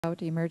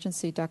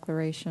emergency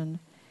declaration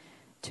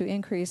to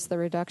increase the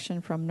reduction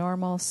from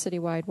normal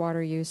citywide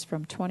water use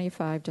from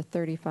 25 to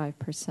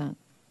 35%.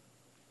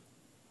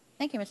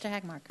 Thank you, Mr.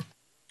 Hagmark.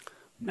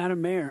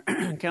 Madam Mayor,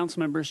 Council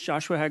members,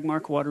 Joshua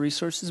Hagmark, Water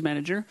Resources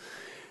Manager.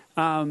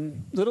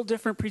 Little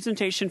different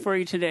presentation for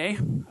you today.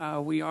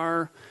 We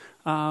are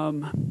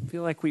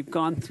feel like we've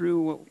gone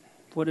through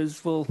what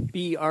will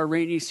be our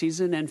rainy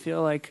season and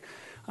feel like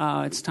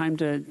it's time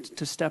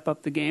to step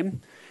up the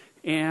game.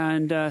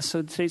 And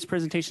so today's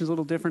presentation is a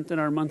little different than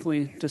our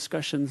monthly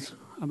discussions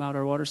about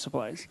our water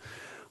supplies.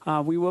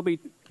 We will be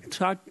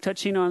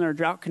touching on our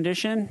drought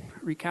condition,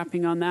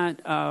 recapping on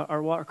that,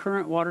 our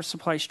current water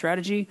supply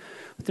strategy.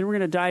 But then we're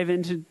going to dive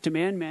into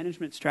demand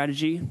management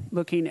strategy,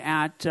 looking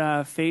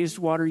at phased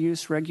water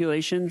use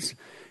regulations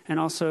and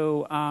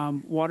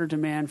also water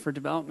demand for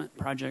development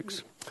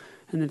projects,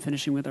 and then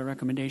finishing with our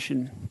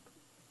recommendation.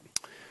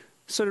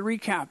 So to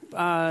recap,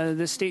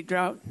 the state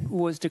drought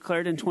was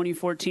declared in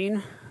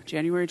 2014,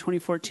 January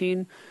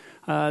 2014.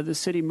 The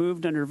city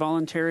moved under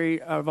voluntary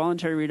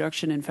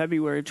reduction in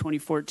February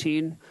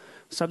 2014.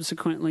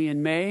 Subsequently,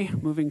 in May,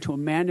 moving to a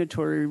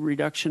mandatory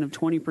reduction of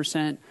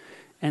 20%,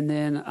 and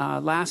then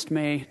last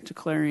May,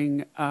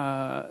 declaring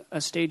a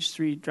Stage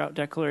 3 drought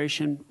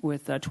declaration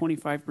with a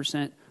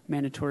 25%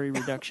 mandatory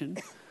reduction.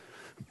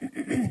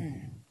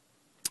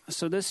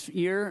 So this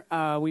year,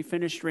 we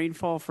finished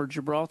rainfall for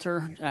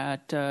Gibraltar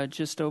at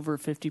just over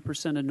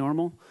 50% of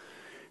normal,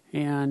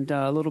 and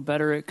a little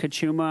better at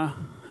Cachuma,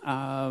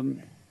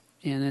 and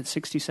at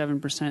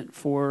 67%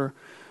 for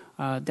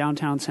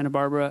downtown Santa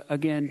Barbara.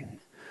 Again,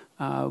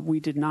 we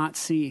did not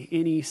see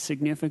any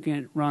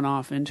significant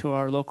runoff into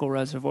our local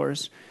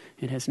reservoirs.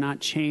 It has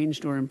not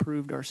changed or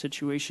improved our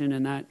situation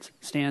in that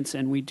stance,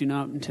 and we do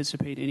not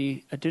anticipate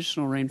any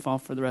additional rainfall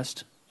for the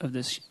rest of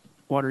this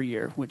water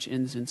year, which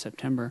ends in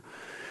September.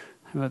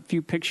 I have a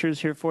few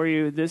pictures here for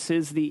you. This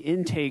is the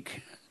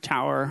intake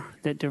tower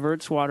that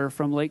diverts water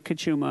from Lake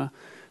Cachuma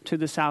to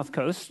the south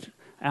coast,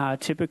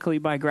 typically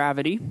by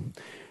gravity.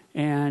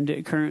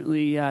 And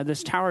currently,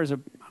 this tower is I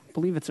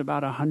believe it's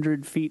about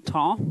 100 feet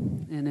tall,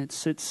 and it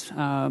sits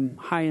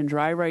high and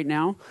dry right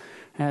now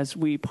as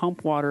we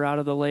pump water out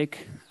of the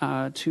lake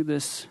to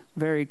this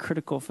very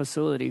critical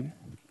facility.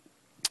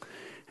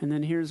 And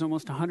then here's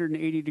almost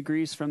 180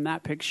 degrees from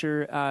that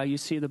picture. You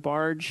see the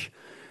barge.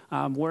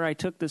 Where I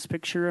took this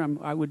picture,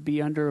 I would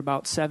be under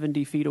about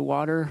 70 feet of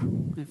water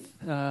if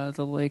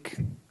the lake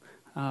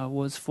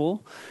was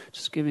full,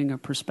 just giving a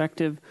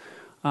perspective.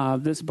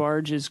 This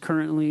barge is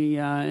currently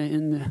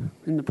in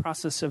the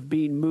process of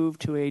being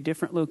moved to a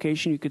different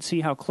location. You could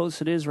see how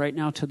close it is right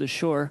now to the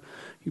shore.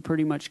 You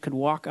pretty much could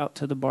walk out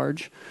to the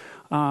barge.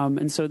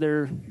 And so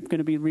they're going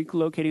to be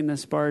relocating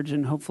this barge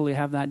and hopefully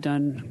have that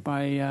done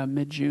by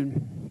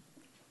mid-June.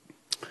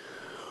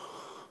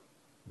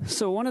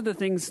 So one of the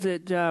things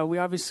that we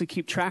obviously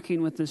keep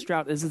tracking with this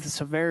drought is the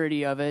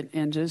severity of it,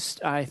 and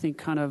just I think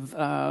kind of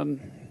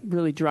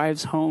really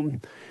drives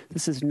home.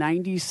 This is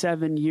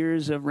 97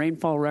 years of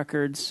rainfall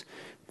records.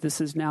 This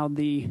is now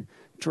the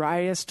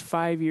driest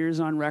 5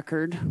 years on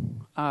record,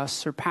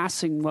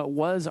 surpassing what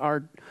was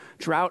our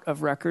drought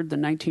of record, the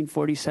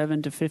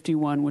 1947 to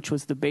 51, which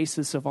was the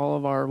basis of all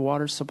of our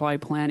water supply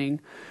planning.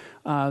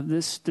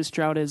 This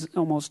drought is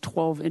almost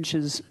 12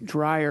 inches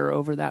drier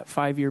over that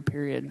 5-year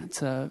period.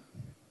 It's a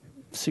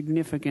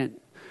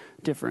significant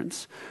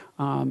difference.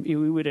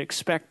 We would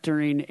expect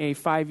during a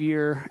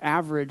 5-year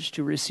average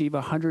to receive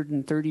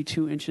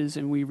 132 inches,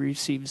 and we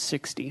received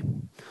 60.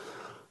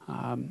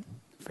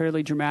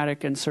 Fairly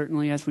dramatic, and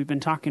certainly, as we've been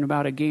talking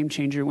about, a game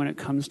changer when it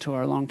comes to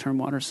our long-term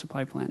water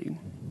supply planning.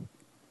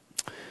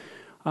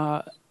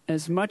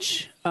 As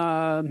much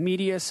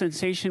media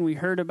sensation we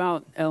heard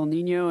about El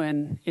Nino,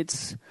 and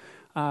it's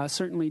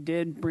certainly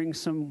did bring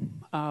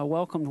some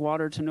welcomed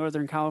water to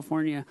Northern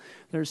California.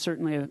 There's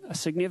certainly a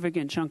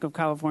significant chunk of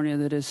California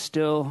that is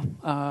still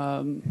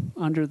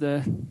under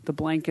the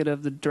blanket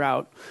of the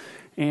drought,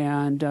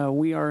 and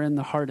we are in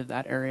the heart of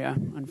that area,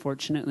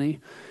 unfortunately.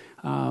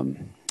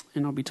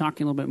 And I'll be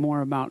talking a little bit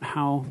more about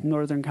how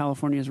Northern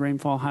California's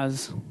rainfall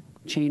has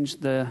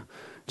changed the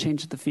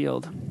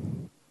field.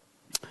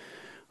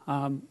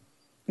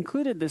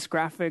 Included this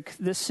graphic.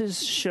 This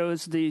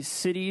shows the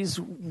city's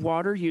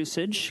water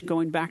usage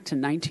going back to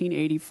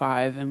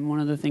 1985. And one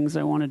of the things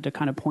I wanted to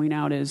kind of point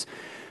out is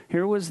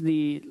here was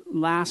the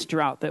last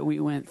drought that we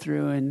went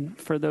through. And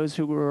for those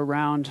who were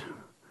around,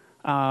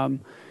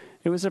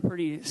 it was a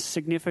pretty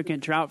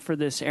significant drought for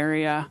this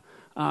area.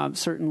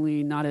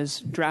 Certainly not as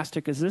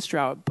drastic as this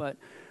drought, but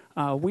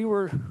I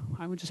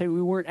would just say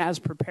we weren't as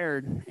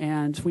prepared,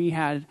 and we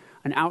had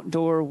an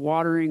outdoor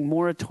watering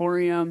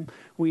moratorium.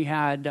 We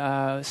had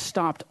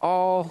stopped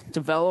all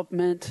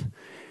development,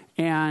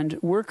 and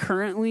we're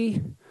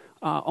currently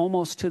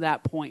almost to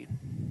that point.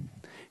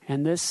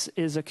 And this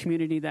is a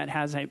community that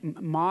has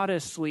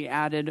modestly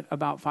added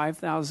about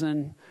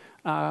 5,000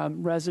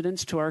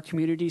 residents to our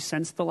community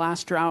since the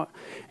last drought,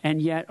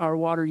 and yet our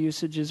water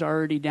usage is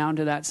already down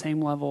to that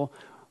same level,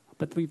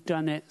 but we've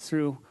done it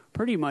through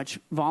pretty much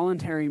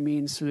voluntary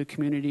means to the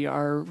community.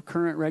 Our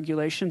current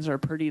regulations are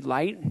pretty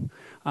light.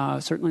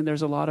 Certainly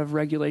there's a lot of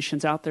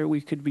regulations out there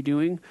we could be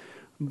doing,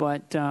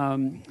 but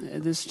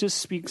this just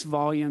speaks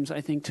volumes,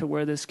 I think, to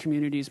where this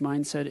community's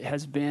mindset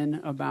has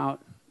been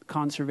about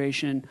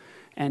conservation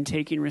and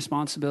taking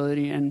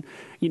responsibility. And,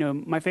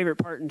 my favorite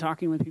part in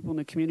talking with people in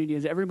the community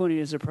is everybody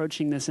is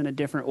approaching this in a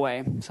different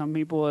way. Some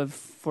people have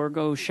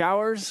forego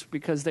showers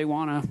because they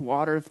want to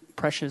water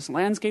precious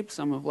landscapes.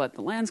 Some have let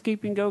the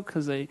landscaping go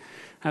because they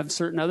have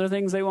certain other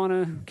things they want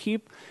to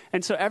keep.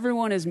 And so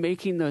everyone is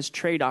making those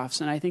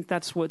trade-offs. And I think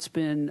that's what's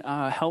been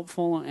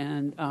helpful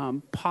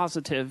and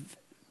positive.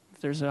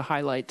 If there's a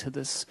highlight to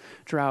this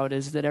drought,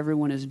 is that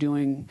everyone is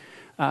doing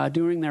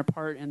their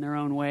part in their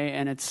own way,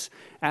 and it's,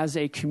 as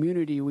a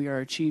community, we are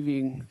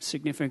achieving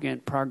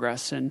significant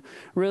progress. And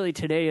really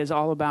today is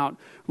all about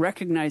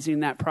recognizing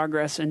that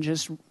progress and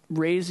just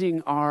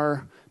raising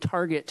our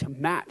target to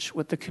match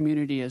what the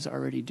community is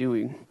already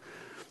doing.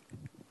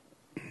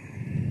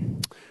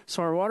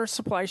 So our water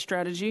supply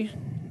strategy,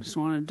 just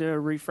wanted to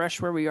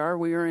refresh where we are.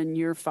 We are in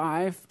year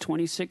 5,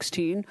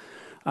 2016.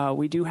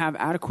 We do have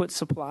adequate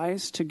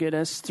supplies to get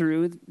us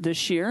through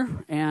this year,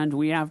 and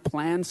we have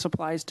planned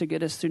supplies to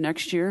get us through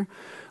next year.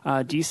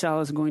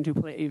 Desal is going to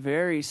play a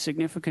very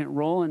significant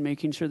role in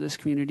making sure this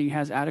community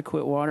has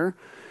adequate water,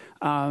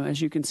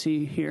 as you can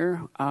see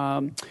here.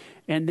 And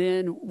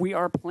then we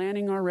are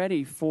planning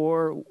already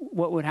for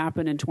what would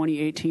happen in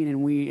 2018,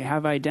 and we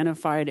have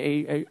identified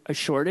a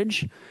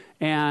shortage.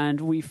 And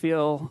we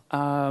feel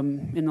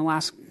in the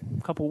last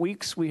couple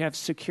weeks we have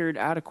secured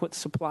adequate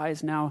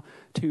supplies now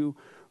to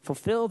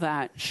fulfill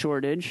that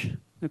shortage.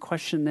 The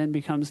question then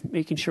becomes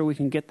making sure we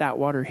can get that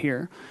water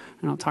here.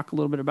 And I'll talk a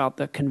little bit about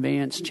the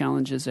conveyance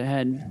challenges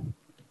ahead.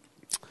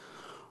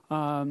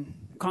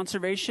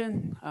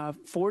 Conservation,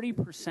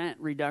 40%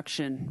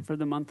 reduction for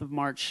the month of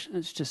March.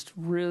 It's just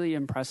really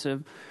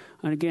impressive.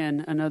 And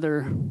again,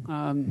 another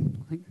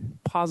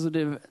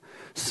positive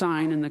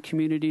sign in the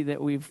community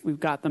that we've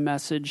got the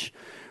message.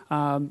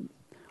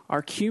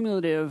 Our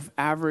cumulative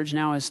average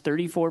now is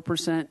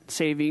 34%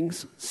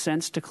 savings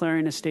since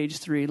declaring a Stage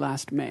 3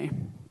 last May.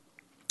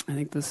 I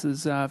think this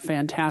is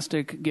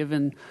fantastic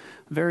given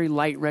very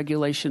light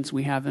regulations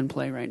we have in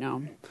play right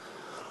now.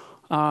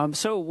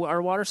 So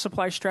our water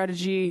supply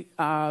strategy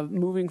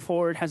moving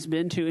forward has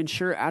been to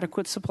ensure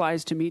adequate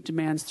supplies to meet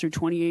demands through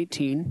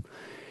 2018.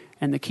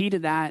 And the key to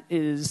that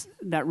is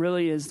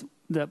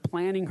the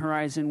planning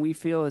horizon we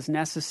feel is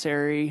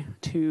necessary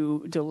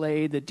to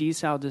delay the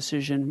desal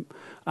decision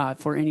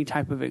for any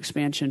type of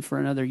expansion for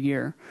another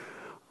year.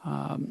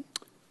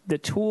 The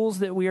tools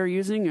that we are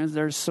using is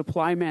there's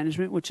supply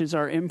management, which is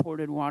our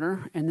imported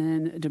water, and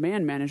then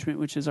demand management,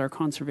 which is our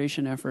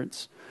conservation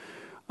efforts.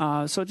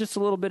 So just a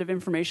little bit of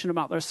information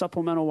about our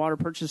supplemental water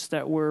purchase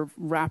that we're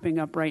wrapping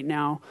up right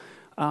now.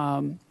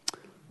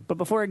 But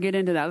before I get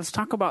into that, let's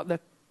talk about the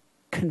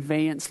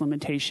conveyance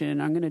limitation.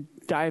 I'm going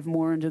to dive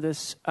more into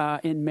this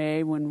in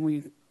May when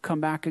we come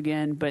back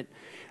again, but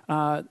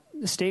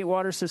the state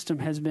water system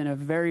has been a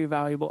very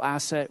valuable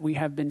asset. We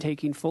have been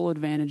taking full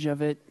advantage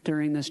of it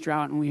during this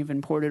drought, and we have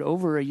imported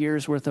over a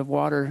year's worth of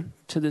water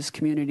to this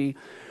community.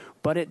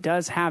 But it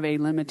does have a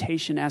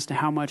limitation as to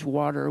how much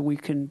water we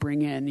can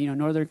bring in.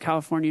 Northern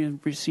California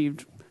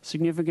received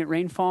significant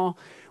rainfall.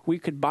 We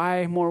could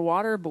buy more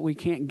water, but we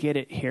can't get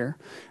it here.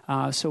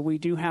 So we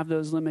do have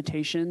those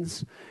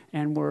limitations,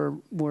 and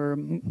we're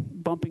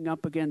bumping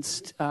up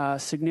against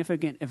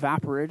significant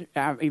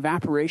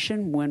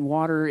evaporation when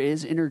water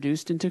is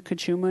introduced into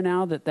Cachuma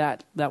now,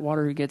 that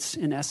water gets,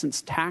 in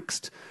essence,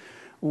 taxed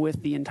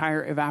with the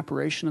entire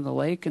evaporation of the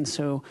lake. And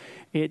so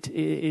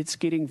it's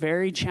getting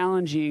very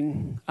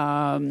challenging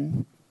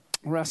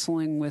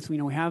wrestling with,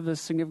 we have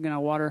this significant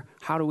amount of water,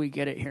 how do we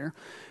get it here?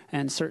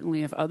 And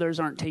certainly if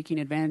others aren't taking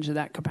advantage of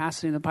that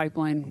capacity in the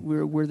pipeline,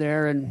 we're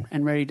there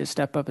and ready to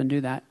step up and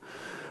do that.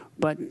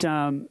 But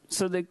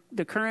so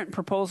the current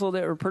proposal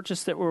that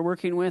we're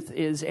working with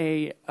is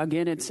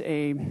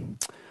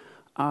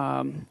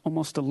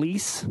almost a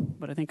lease,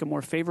 but I think a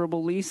more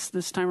favorable lease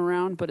this time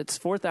around. But it's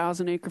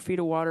 4,000 acre feet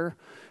of water,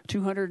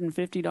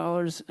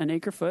 $250 an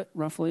acre foot,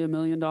 roughly $1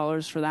 million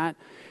for that.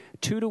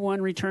 2-to-1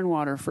 return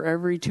water. For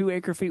every 2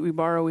 acre feet we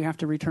borrow, we have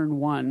to return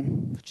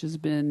 1, which has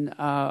been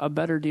a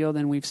better deal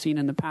than we've seen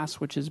in the past,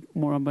 which is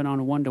more been on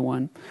a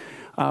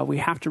 1-to-1. We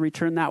have to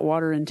return that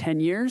water in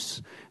 10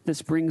 years.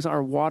 This brings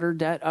our water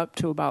debt up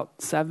to about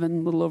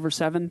little over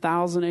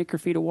 7,000 acre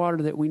feet of water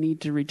that we need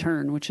to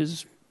return, which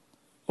is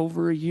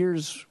over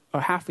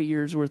half a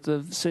year's worth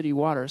of city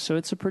water. So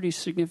it's a pretty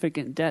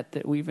significant debt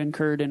that we've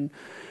incurred, and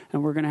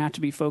we're going to have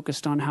to be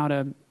focused on how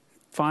to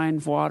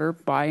find water,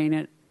 buying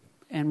it,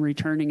 and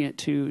returning it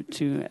to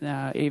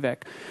AVEC.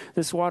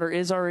 This water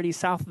is already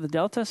south of the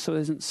Delta, so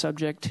isn't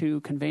subject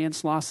to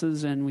conveyance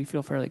losses, and we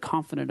feel fairly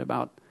confident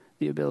about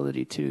the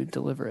ability to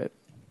deliver it.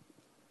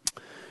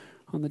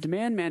 On the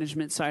demand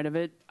management side of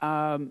it,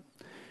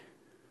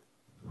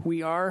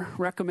 we are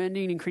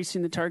recommending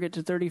increasing the target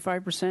to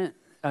 35%.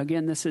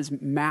 again, this is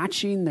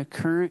matching the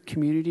current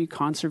community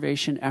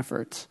conservation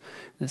efforts.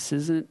 This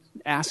isn't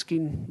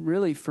asking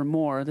really for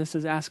more. This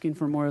is asking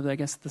for more of, I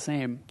guess, the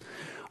same.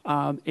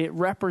 It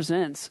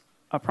represents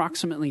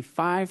approximately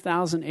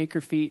 5,000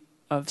 acre feet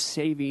of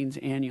savings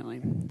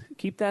annually.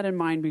 Keep that in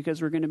mind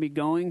because we're going to be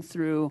going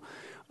through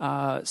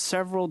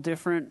several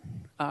different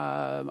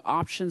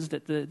options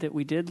that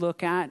we did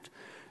look at,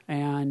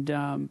 and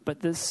but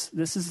this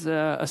is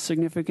a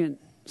significant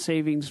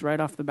savings right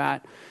off the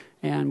bat,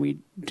 and we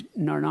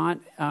are not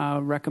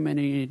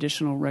recommending any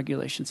additional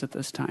regulations at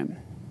this time.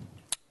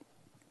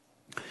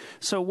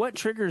 So what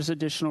triggers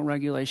additional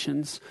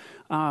regulations?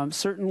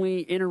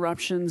 Certainly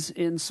interruptions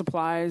in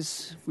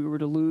supplies. If we were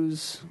to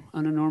lose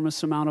an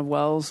enormous amount of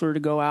wells or to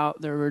go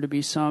out, there were to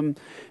be some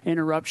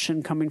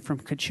interruption coming from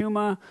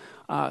Kachuma,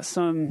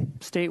 some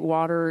state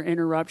water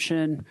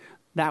interruption.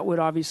 That would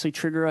obviously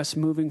trigger us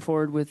moving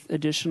forward with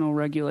additional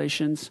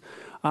regulations.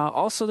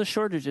 Also the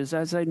shortages,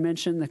 as I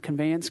mentioned, the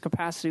conveyance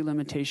capacity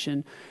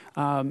limitation.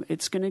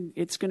 It's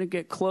gonna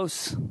get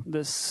close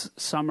this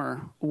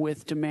summer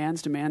with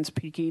demands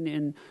peaking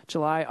in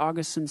July,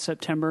 August, and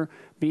September.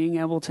 Being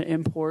able to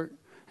import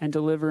and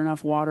deliver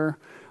enough water,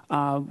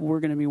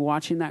 we're going to be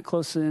watching that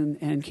closely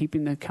and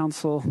keeping the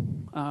council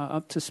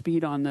up to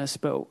speed on this.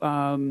 But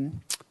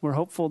we're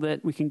hopeful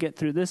that we can get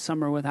through this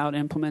summer without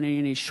implementing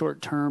any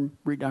short-term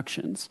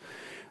reductions.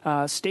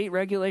 State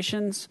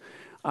regulations.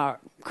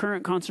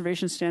 Current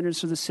conservation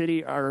standards for the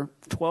city are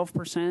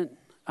 12%.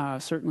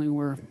 Certainly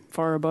we're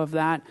far above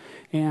that.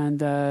 And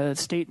the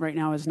state right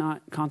now is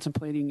not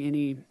contemplating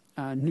any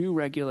new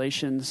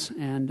regulations.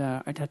 And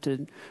I'd have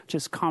to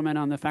just comment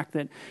on the fact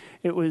that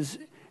it was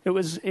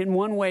in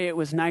one way, it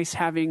was nice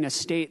having a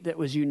state that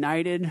was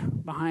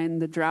united behind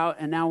the drought,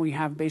 and now we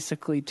have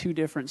basically two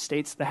different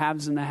states, the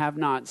haves and the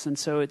have-nots, and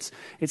so it's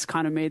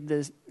kind of made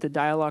the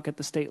dialogue at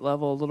the state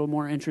level a little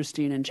more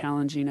interesting and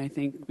challenging, I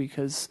think,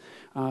 because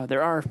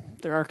there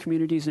are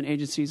communities and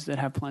agencies that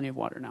have plenty of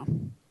water now.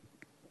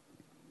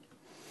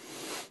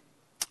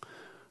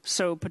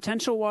 So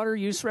potential water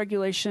use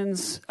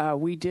regulations,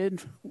 we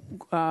did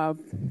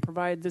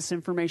provide this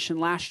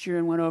information last year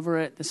and went over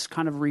it. This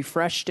kind of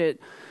refreshed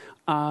it.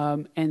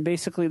 And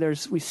basically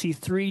we see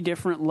three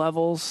different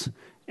levels.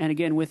 And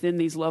again, within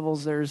these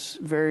levels, there's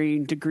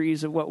varying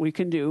degrees of what we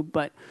can do.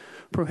 But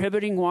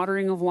prohibiting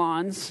watering of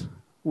lawns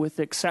with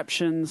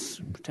exceptions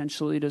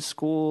potentially to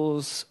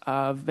schools,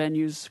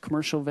 venues,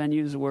 commercial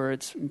venues where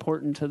it's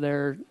important to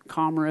their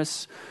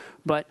commerce.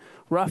 But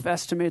rough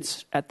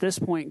estimates at this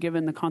point,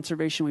 given the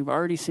conservation we've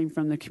already seen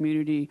from the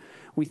community,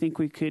 we think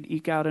we could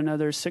eke out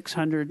another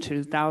 600 to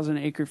 1,000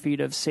 acre feet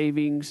of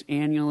savings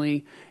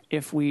annually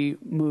if we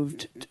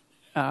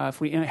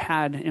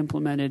had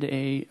implemented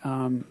a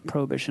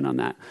prohibition on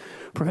that.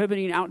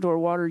 Prohibiting outdoor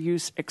water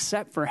use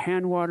except for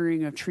hand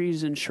watering of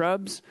trees and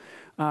shrubs,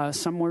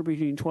 somewhere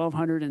between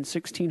 1,200 and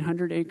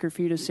 1,600 acre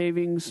feet of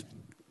savings.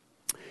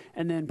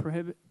 And then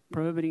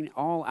prohibiting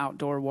all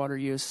outdoor water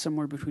use,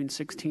 somewhere between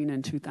 16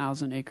 and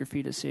 2,000 acre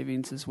feet of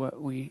savings is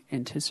what we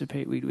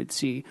anticipate we would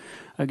see.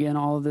 Again,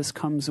 all of this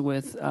comes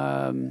with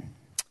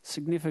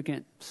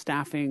significant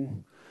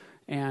staffing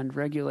and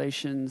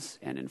regulations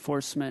and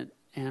enforcement.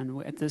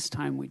 And at this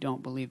time, we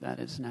don't believe that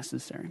is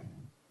necessary.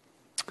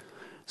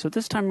 So at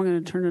this time, I'm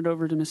going to turn it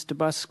over to Ms.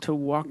 DeBusk to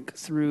walk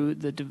through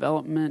the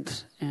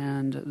development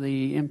and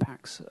the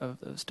impacts of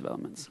those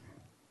developments.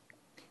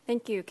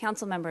 Thank you,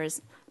 council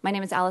members. My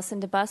name is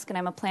Allison DeBusk, and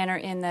I'm a planner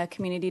in the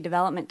Community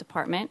Development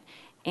Department.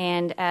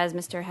 And as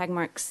Mr.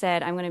 Hagmark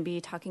said, I'm going to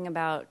be talking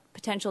about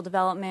potential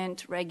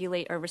development,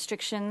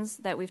 restrictions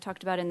that we've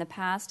talked about in the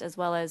past, as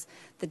well as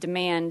the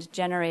demand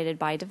generated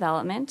by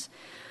development.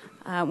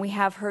 We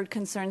have heard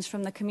concerns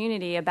from the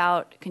community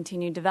about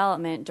continued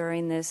development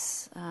during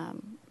this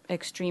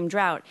extreme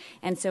drought.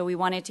 And so we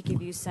wanted to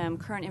give you some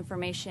current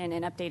information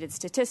and updated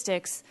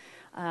statistics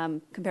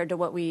compared to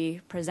what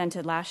we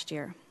presented last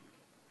year.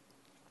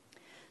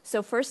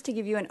 So first, to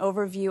give you an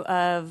overview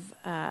of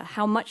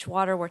how much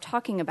water we're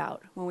talking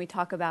about when we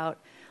talk about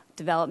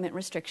development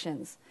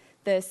restrictions.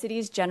 The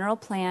city's general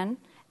plan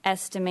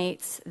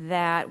estimates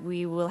that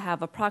we will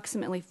have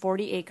approximately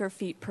 40 acre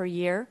feet per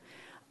year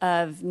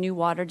of new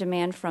water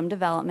demand from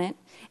development,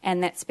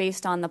 and that's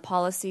based on the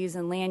policies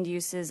and land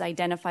uses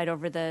identified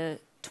over the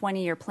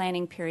 20-year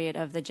planning period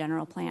of the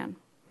general plan.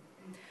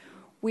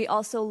 We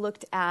also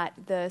looked at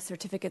the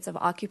certificates of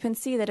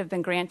occupancy that have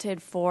been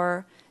granted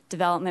for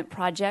development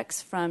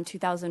projects from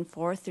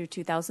 2004 through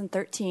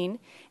 2013,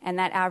 and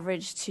that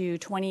averaged to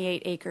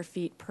 28 acre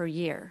feet per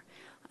year.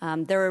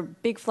 There are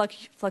big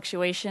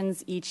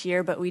fluctuations each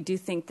year, but we do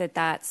think that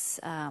that's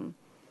a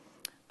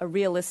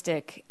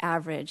realistic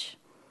average.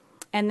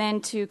 And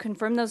then to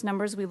confirm those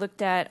numbers, we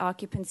looked at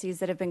occupancies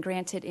that have been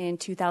granted in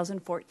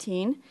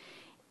 2014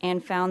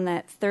 and found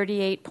that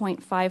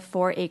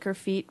 38.54 acre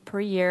feet per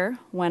year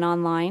went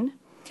online.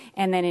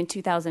 And then in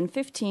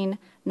 2015,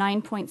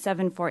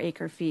 9.74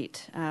 acre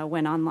feet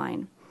went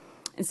online.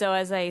 And so,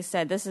 as I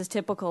said, this is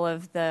typical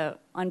of the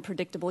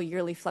unpredictable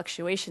yearly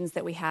fluctuations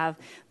that we have,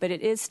 but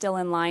it is still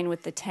in line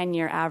with the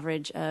 10-year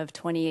average of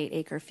 28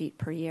 acre feet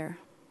per year.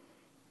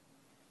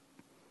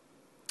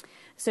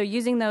 So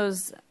using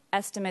those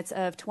estimates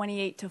of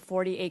 28 to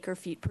 40 acre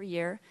feet per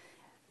year,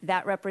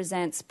 that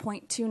represents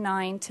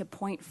 0.29 to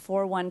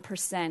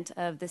 0.41%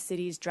 of the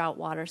city's drought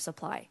water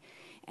supply.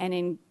 And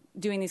in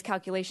doing these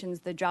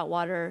calculations, the drought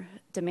water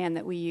demand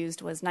that we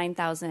used was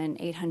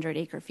 9,800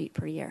 acre feet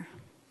per year.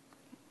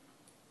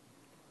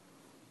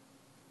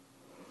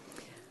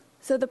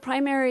 So the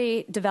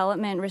primary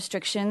development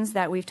restrictions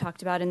that we've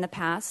talked about in the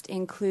past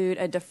include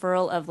a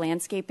deferral of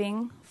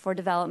landscaping for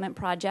development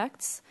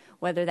projects,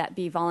 whether that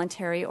be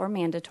voluntary or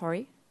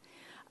mandatory,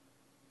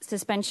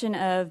 suspension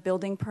of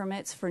building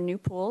permits for new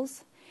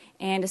pools,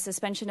 and a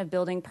suspension of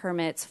building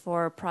permits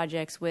for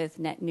projects with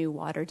net new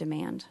water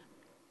demand.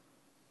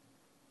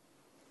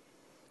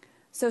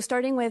 So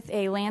starting with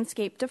a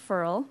landscape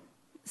deferral,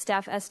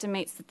 staff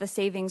estimates that the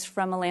savings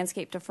from a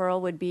landscape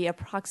deferral would be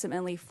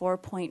approximately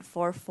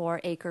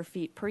 4.44 acre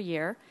feet per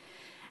year.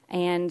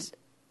 And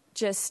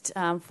just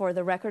for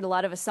the record, a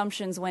lot of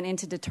assumptions went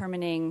into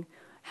determining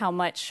how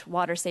much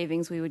water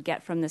savings we would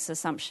get from this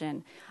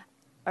assumption,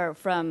 or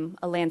from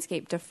a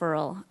landscape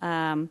deferral.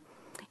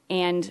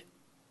 And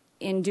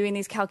in doing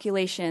these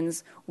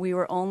calculations, we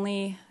were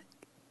only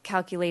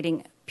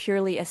calculating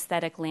purely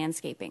aesthetic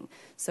landscaping.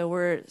 So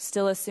we're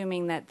still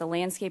assuming that the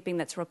landscaping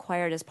that's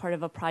required as part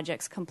of a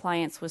project's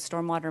compliance with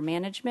stormwater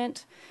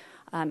management,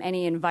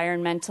 any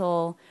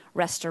environmental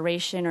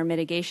restoration or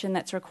mitigation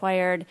that's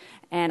required,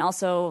 and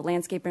also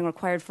landscaping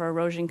required for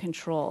erosion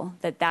control,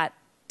 that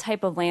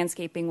type of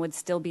landscaping would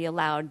still be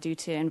allowed due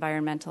to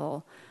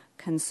environmental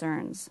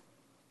concerns.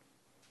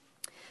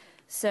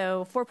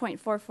 So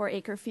 4.44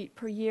 acre feet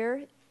per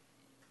year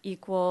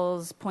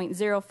equals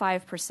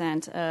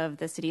 0.05% of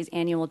the city's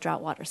annual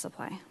drought water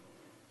supply.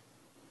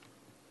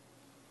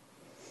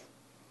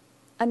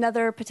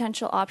 Another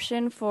potential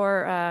option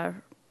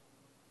for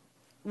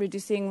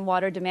reducing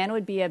water demand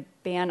would be a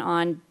ban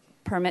on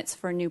permits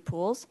for new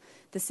pools.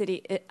 The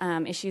city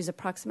issues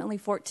approximately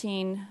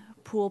 14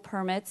 pool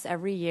permits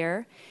every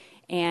year,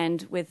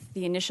 and with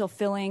the initial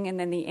filling and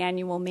then the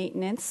annual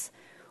maintenance,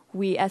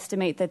 we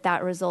estimate that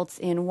that results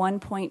in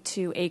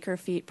 1.2 acre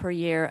feet per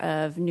year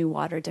of new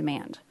water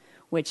demand,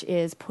 which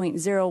is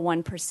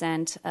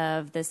 0.01%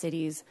 of the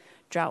city's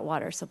drought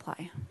water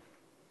supply.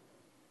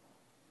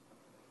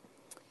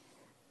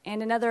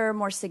 And another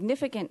more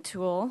significant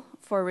tool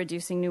for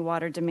reducing new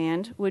water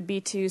demand would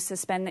be to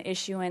suspend the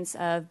issuance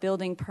of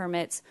building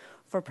permits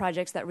for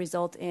projects that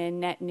result in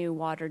net new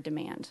water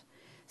demand.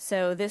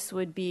 So this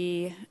would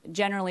be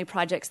generally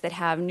projects that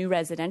have new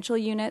residential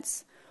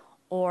units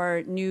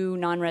or new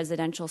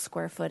non-residential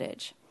square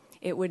footage.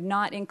 It would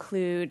not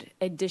include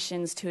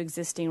additions to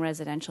existing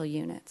residential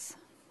units.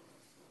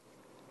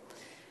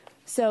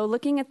 So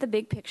looking at the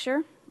big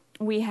picture,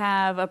 we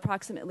have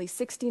approximately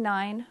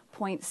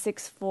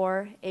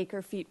 69.64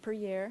 acre feet per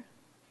year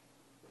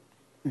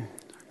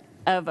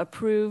of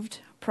approved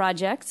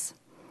projects.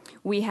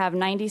 We have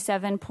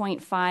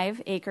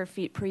 97.5 acre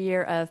feet per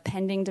year of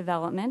pending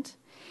development.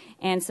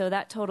 And so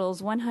that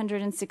totals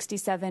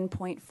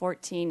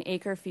 167.14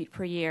 acre feet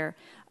per year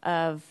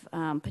of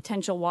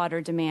potential water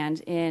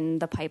demand in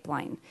the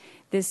pipeline.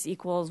 This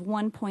equals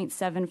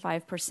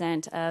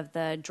 1.75% of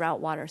the drought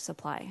water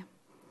supply.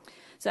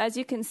 So as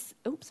you can,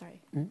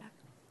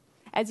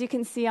 As you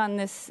can see on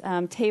this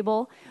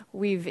table,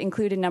 we've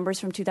included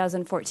numbers from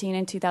 2014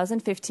 and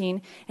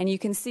 2015, and you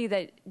can see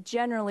that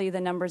generally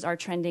the numbers are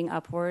trending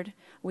upward.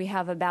 We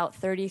have about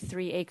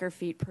 33 acre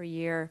feet per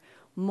year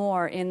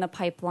more in the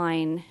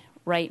pipeline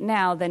right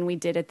now than we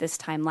did at this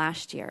time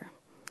last year.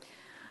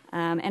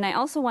 And I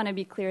also want to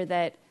be clear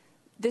that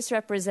this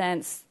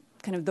represents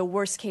kind of the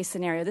worst case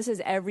scenario. This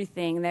is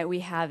everything that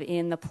we have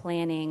in the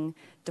planning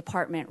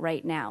department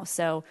right now.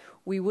 So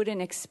we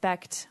wouldn't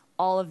expect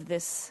all of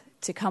this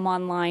to come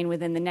online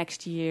within the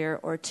next year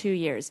or 2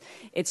 years.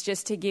 It's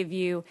just to give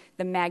you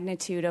the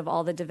magnitude of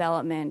all the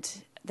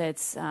development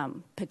that's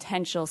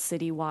potential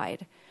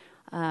citywide.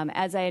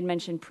 As I had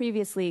mentioned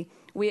previously,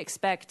 we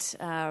expect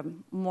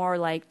more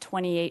like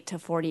 28 to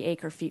 40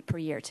 acre feet per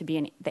year to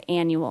be the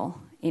annual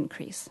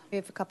increase. We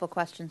have a couple of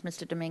questions,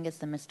 Mr. Dominguez,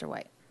 then Mr.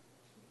 White.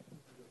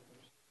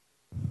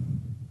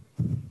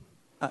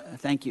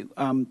 Thank you.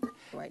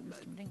 White,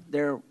 Mr.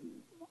 Dominguez.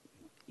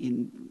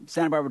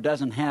 Santa Barbara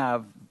doesn't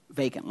have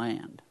vacant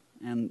land,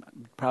 and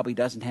probably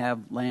doesn't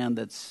have land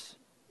that's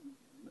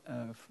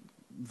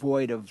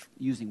void of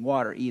using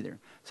water either.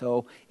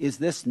 So is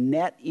this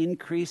net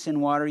increase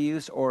in water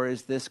use, or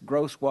is this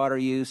gross water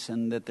use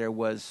and that there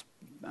was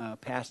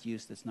past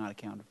use that's not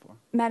accounted for?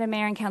 Madam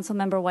Mayor and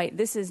Councilmember White,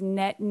 this is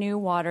net new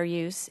water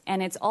use,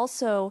 and it's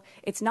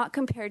not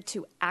compared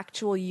to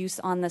actual use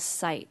on the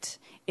site.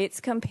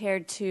 It's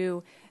compared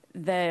to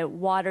the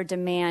water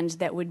demand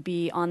that would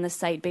be on the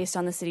site based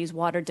on the city's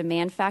water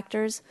demand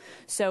factors.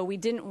 So we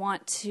didn't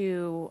want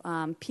to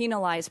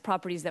penalize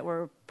properties that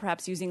were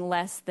perhaps using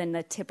less than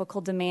the typical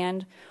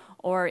demand,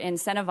 or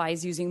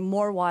incentivize using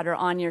more water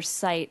on your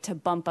site to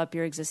bump up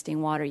your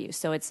existing water use.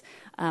 So it's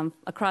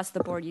across the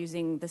board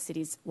using the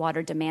city's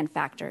water demand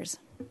factors.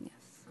 Yes.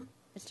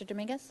 Mr.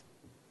 Dominguez?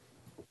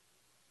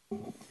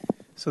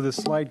 So this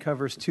slide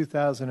covers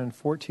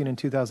 2014 and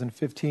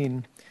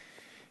 2015,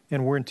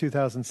 and we're in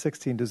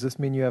 2016. Does this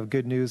mean you have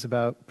good news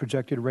about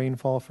projected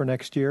rainfall for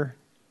next year?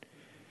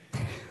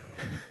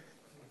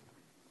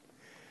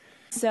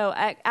 So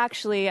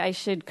actually, I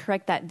should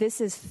correct that.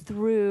 This is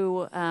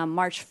through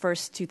March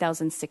 1st,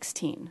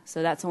 2016.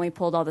 So that's when we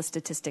pulled all the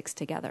statistics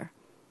together.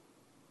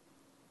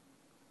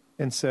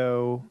 And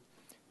so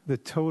the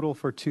total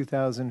for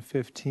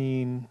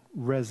 2015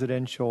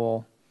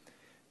 residential,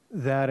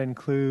 that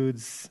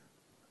includes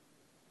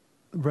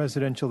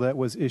residential that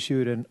was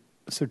issued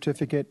a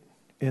certificate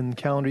in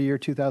calendar year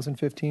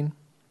 2015?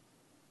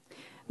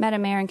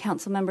 Madam Mayor and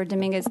Councilmember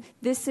Dominguez,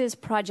 this is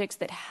projects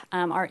that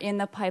are in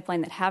the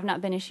pipeline that have not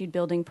been issued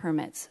building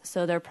permits.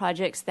 So they're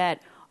projects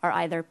that are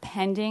either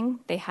pending,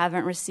 they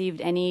haven't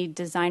received any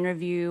design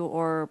review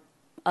or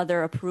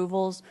other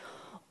approvals,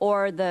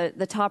 or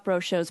the top row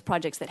shows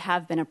projects that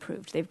have been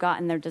approved. They've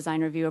gotten their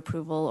design review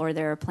approval or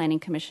their planning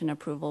commission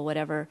approval,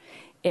 whatever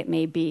it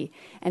may be.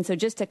 And so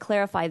just to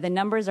clarify, the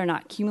numbers are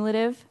not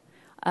cumulative.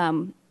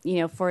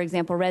 For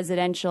example,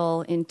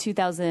 residential in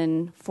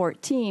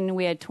 2014,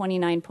 we had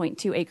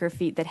 29.2 acre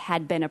feet that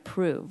had been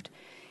approved.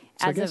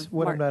 So I guess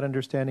what I'm not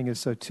understanding is,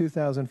 so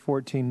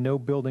 2014, no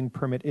building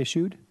permit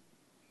issued?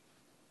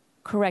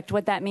 Correct.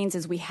 What that means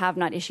is we have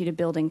not issued a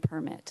building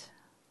permit.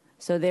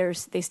 So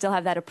they still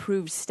have that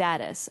approved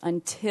status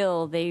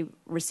until they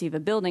receive a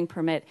building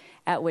permit,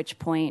 at which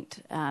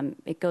point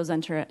it goes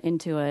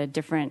into a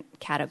different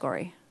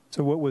category.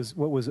 So what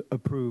was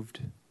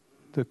approved?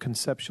 The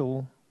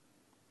conceptual?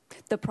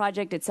 The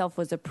project itself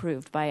was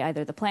approved by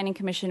either the Planning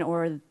Commission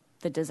or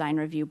the Design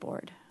Review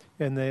Board.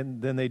 And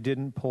then they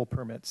didn't pull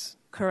permits?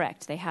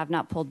 Correct. They have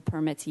not pulled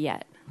permits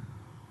yet.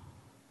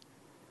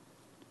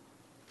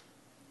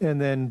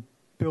 And then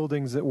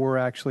buildings that were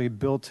actually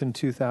built in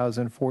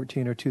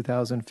 2014 or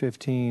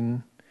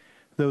 2015,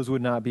 those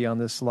would not be on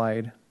this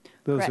slide.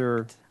 Those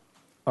Correct.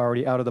 Are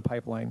already out of the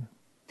pipeline.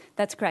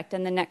 That's correct.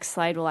 And the next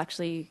slide will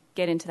actually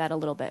get into that a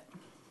little bit.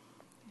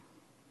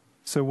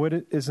 So what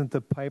isn't the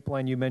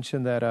pipeline? You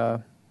mentioned that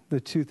the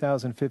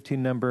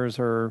 2015 numbers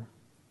are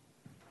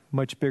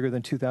much bigger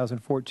than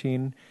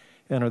 2014,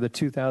 and are the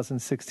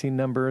 2016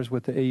 numbers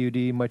with the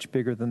AUD much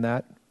bigger than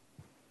that?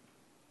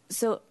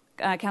 So,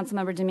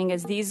 Councilmember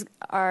Dominguez, these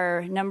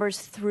are numbers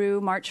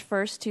through March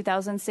 1st,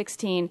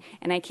 2016,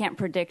 and I can't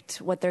predict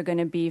what they're going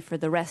to be for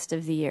the rest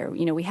of the year.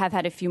 We have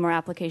had a few more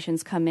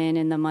applications come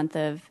in the month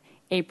of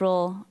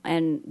April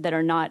and that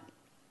are not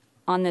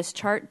on this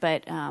chart,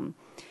 but,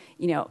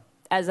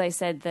 as I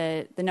said,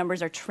 the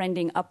numbers are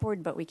trending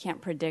upward, but we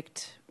can't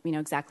predict,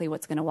 exactly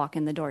what's going to walk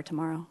in the door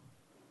tomorrow.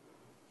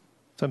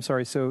 So I'm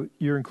sorry, so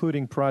you're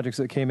including projects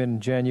that came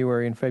in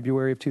January and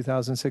February of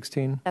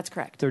 2016? That's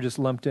correct. They're just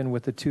lumped in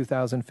with the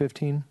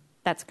 2015?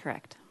 That's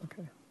correct.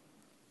 Okay.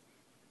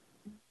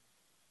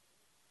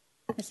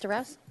 Mr.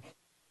 Rouse?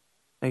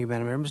 Thank you,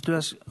 Madam Mayor. Mr.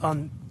 Dusk,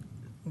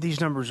 these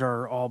numbers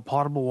are all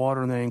potable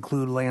water, and they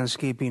include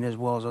landscaping as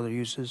well as other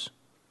uses?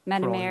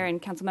 Madam Mayor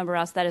and Councilmember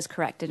Rouse, that is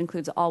correct. It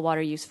includes all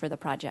water use for the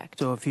project.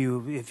 So if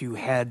you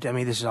had,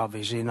 this is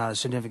obviously not a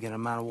significant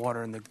amount of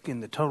water in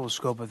the total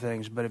scope of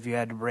things, but if you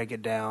had to break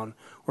it down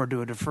or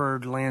do a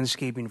deferred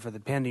landscaping for the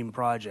pending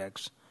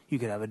projects, you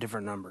could have a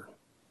different number.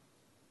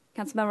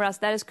 Councilmember Rouse,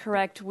 that is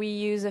correct. We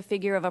use a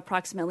figure of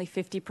approximately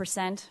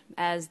 50%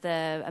 as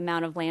the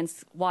amount of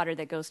water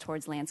that goes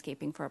towards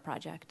landscaping for a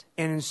project.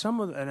 And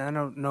and I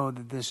don't know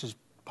that this is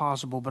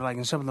possible, but like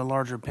in some of the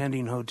larger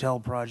pending hotel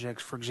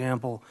projects, for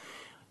example,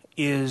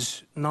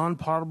 is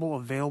non-potable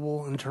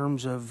available in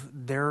terms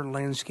of their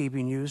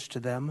landscaping use to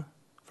them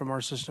from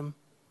our system?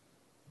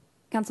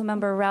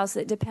 Councilmember Rouse,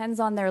 it depends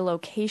on their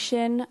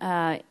location.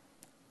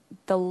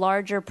 The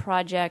larger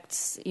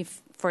projects,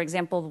 for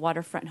example, the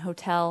Waterfront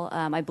Hotel,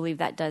 I believe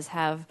that does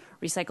have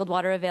recycled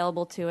water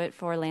available to it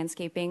for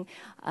landscaping,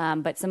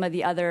 but some of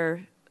the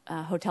other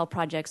hotel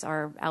projects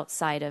are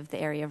outside of the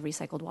area of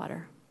recycled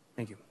water.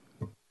 Thank you.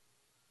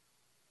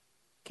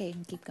 Okay, you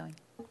can keep going.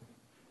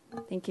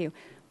 Thank you.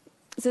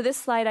 So this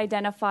slide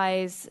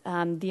identifies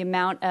the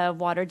amount of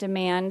water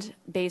demand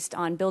based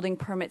on building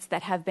permits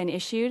that have been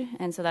issued,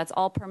 and so that's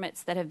all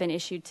permits that have been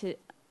issued to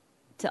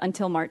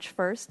until March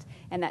 1st,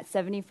 and that's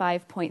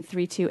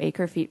 75.32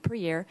 acre feet per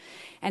year.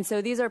 And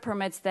so these are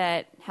permits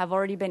that have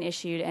already been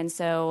issued, and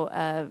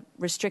so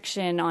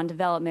restriction on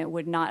development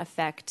would not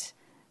affect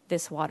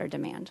this water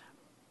demand.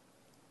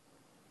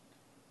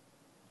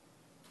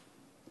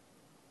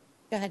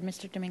 Go ahead,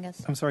 Mr.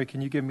 Dominguez. I'm sorry, can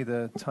you give me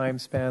the time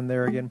span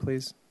there again,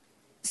 please?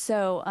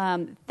 So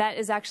that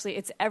is actually,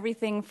 it's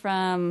everything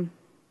from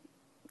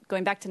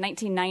going back to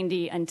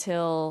 1990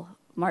 until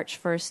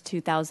March 1st,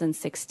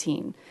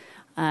 2016.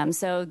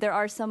 So there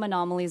are some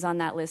anomalies on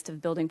that list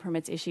of building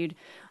permits issued.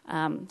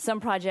 Some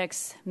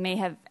projects may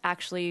have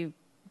actually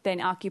been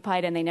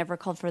occupied and they never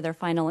called for their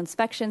final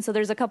inspection. So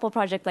there's a couple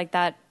projects like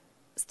that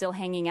still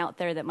hanging out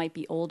there that might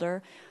be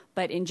older.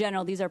 But in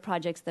general, these are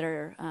projects that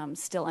are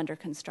still under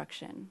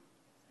construction.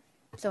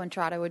 So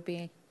Entrada would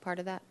be part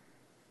of that?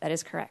 That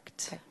is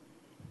correct. Okay.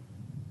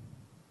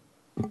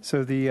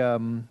 So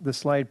the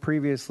slide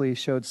previously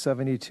showed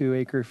 72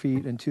 acre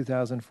feet in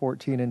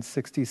 2014 and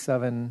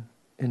 67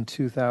 in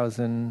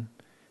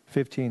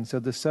 2015. So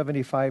the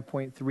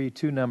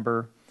 75.32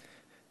 number,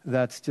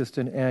 that's just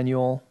an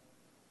annual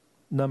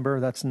number.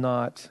 That's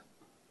not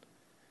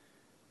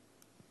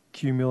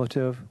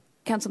cumulative.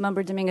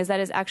 Councilmember Dominguez, that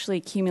is actually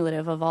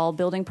cumulative of all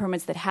building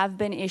permits that have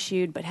been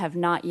issued but have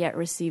not yet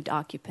received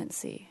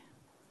occupancy.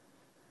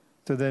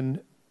 So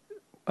then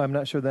I'm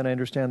not sure then I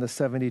understand the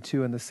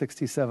 72 and the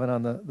 67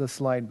 on the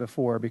slide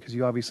before, because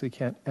you obviously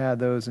can't add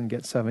those and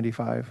get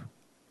 75.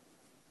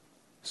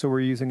 So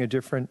we're using a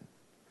different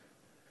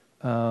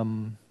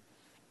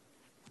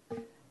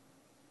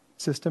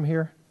system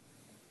here?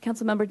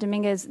 Councilmember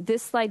Dominguez,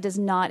 this slide does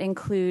not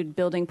include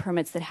building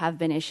permits that have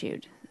been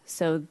issued.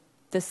 So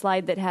the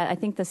slide that had, I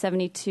think the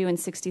 72 and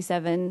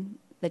 67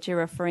 that you're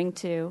referring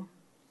to.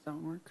 Does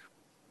that work?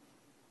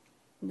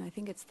 No, I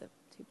think it's the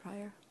two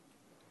prior.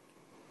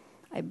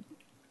 I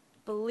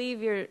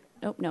believe you're,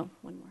 oh, no,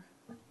 one more.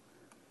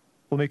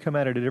 Let me come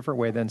at it a different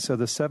way then. So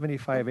the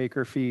 75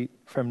 acre feet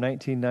from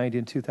 1990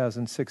 and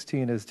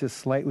 2016 is just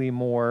slightly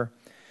more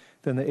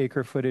than the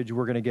acre footage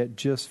we're going to get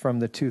just from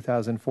the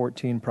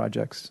 2014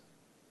 projects.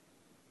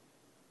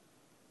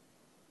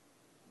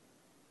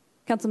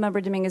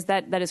 Councilmember Dominguez,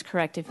 that is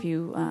correct if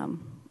you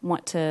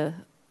want to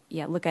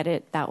look at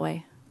it that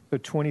way. So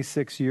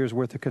 26 years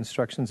worth of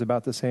construction is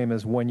about the same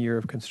as 1 year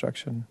of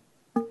construction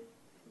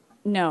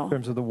No. in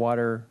terms of the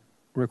water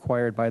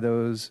required by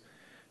those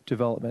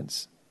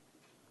developments.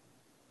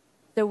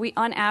 So we,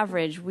 on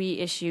average, we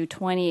issue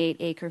 28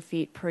 acre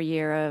feet per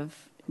year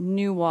of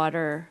new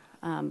water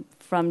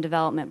from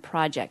development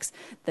projects.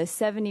 The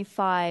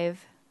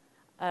 75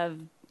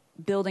 of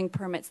building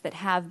permits that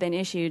have been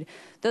issued,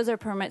 those are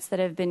permits that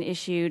have been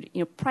issued,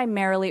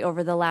 primarily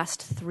over the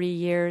last 3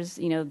 years.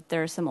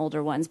 There are some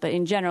older ones, but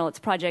in general, it's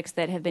projects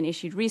that have been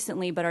issued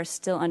recently but are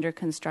still under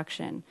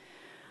construction.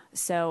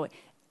 So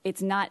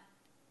it's not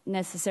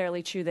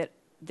necessarily true that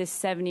this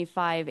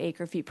 75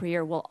 acre feet per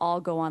year will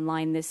all go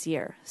online this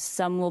year.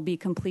 Some will be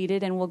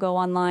completed and will go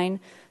online.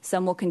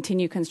 Some will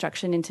continue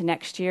construction into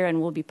next year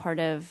and will be part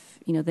of,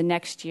 the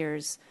next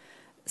year's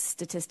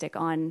statistic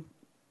on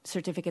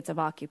certificates of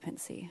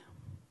occupancy.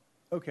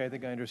 Okay, I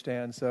think I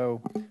understand.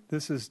 So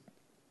this is,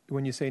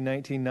 when you say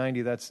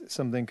 1990, that's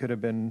something could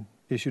have been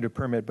issued a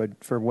permit,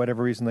 but for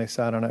whatever reason they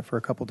sat on it for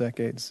a couple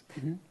decades.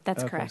 Mm-hmm.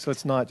 That's okay, correct. So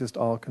it's not just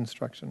all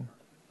construction.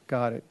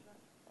 Got it.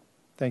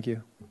 Thank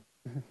you.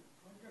 Mm-hmm.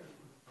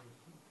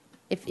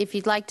 If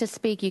you'd like to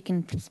speak, you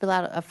can fill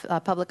out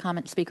a public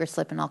comment speaker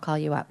slip, and I'll call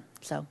you up.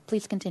 So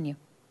please continue.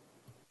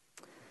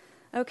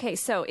 Okay,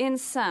 so in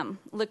sum,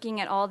 looking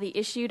at all the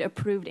issued,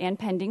 approved, and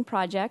pending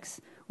projects,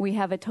 we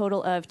have a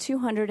total of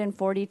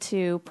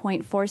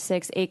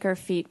 242.46 acre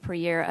feet per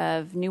year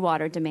of new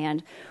water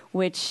demand,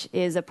 which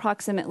is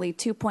approximately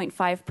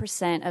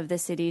 2.5% of the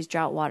city's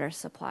drought water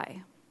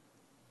supply.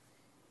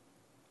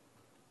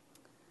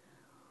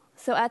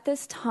 So at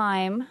this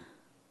time,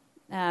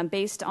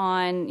 based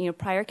on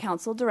prior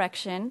council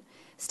direction,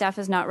 staff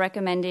is not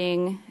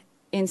recommending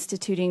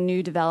instituting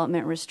new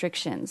development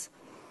restrictions.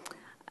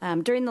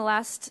 During the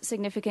last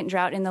significant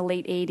drought in the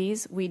late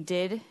 80s, we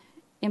did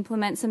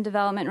implement some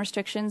development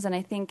restrictions, and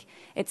I think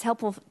it's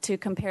helpful to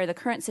compare the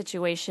current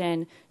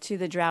situation to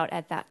the drought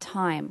at that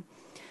time.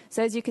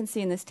 So as you can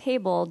see in this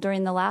table,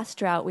 during the last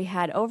drought, we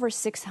had over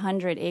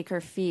 600 acre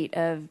feet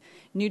of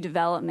new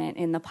development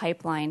in the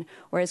pipeline,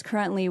 whereas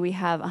currently we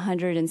have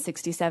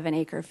 167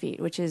 acre feet,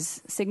 which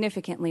is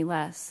significantly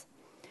less.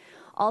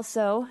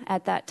 Also,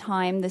 at that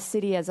time, the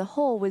city as a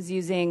whole was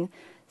using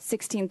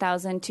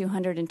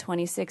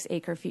 16,226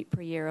 acre feet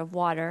per year of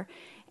water,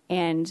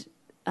 and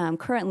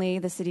currently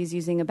the city is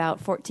using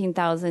about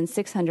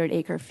 14,600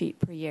 acre feet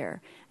per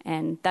year.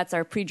 And that's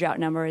our pre-drought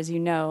number. As you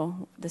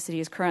know, the city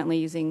is currently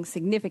using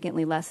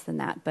significantly less than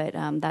that, but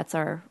that's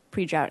our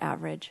pre-drought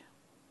average.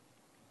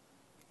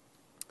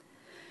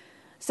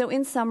 So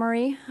in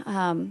summary,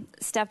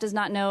 staff does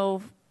not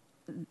know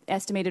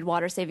estimated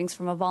water savings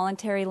from a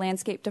voluntary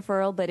landscape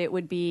deferral, but it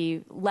would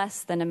be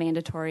less than a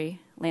mandatory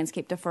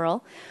landscape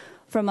deferral.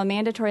 From a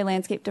mandatory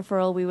landscape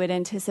deferral, we would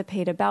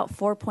anticipate about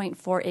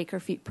 4.4 acre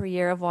feet per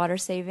year of water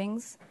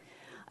savings.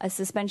 A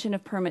suspension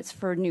of permits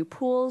for new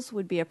pools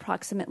would be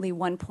approximately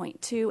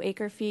 1.2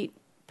 acre feet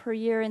per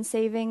year in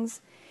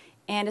savings,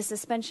 and a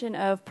suspension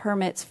of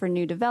permits for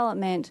new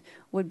development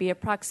would be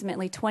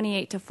approximately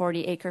 28 to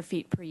 40 acre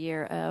feet per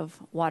year of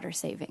water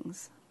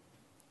savings.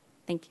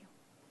 Thank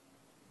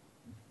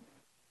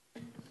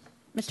you.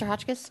 Mr.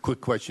 Hotchkiss?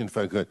 Quick question, if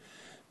I could.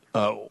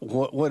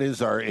 What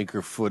is our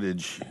acre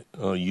footage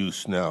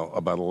use now?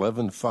 About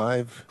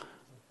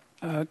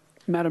 11.5?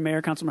 Madam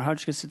Mayor, Councilmember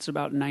Hotchkiss, it's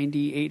about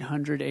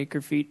 9,800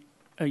 acre feet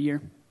a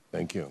year.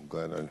 Thank you. I'm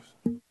glad I...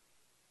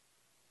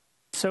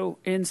 So,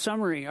 in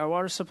summary, our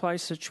water supply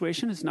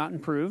situation has not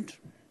improved.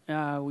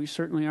 We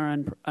certainly are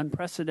in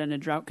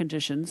unprecedented drought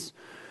conditions.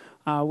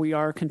 We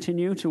are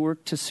continuing to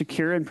work to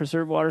secure and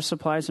preserve water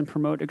supplies and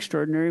promote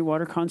extraordinary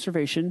water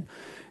conservation.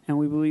 and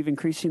we believe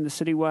increasing the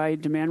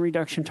citywide demand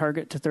reduction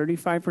target to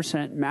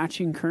 35%,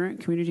 matching current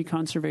community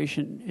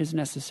conservation, is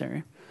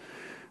necessary.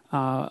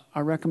 Our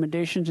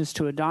recommendation is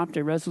to adopt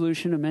a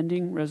resolution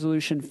amending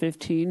Resolution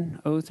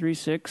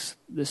 15036,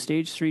 the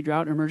Stage 3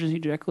 Drought Emergency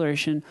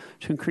Declaration,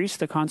 to increase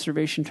the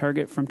conservation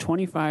target from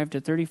 25 to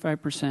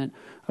 35%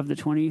 of the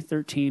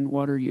 2013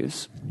 water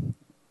use.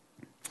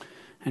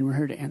 And we're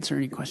here to answer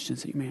any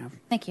questions that you may have.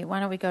 Thank you.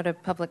 Why don't we go to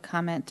public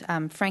comment?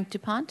 Frank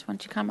DuPont, why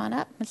don't you come on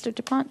up, Mr.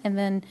 DuPont, and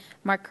then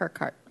Mark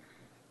Kirkhart.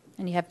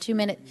 And you have 2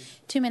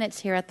 minutes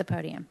here at the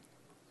podium.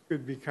 It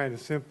could be kind of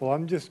simple.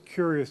 I'm just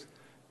curious,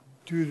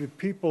 do the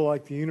people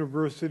like the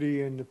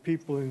university and the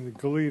people in the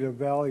Goleta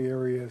Valley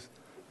areas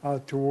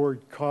out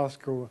toward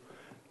Costco,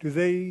 do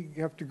they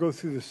have to go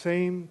through the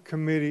same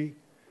committee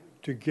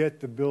to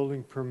get the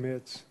building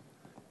permits?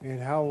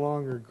 And how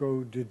long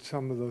ago did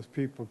some of those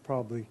people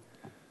probably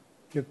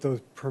get those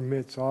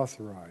permits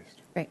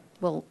authorized? Great.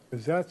 We'll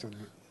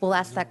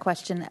ask that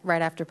question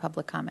right after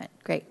public comment.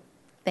 Great.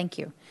 Thank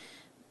you.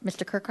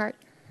 Mr. Kirkhart?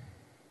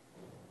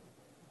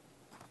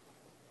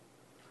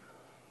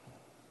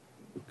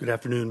 Good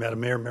afternoon,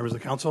 Madam Mayor, members of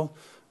the council.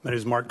 My name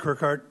is Mark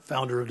Kirkhart,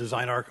 founder of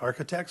Design Arc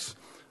Architects.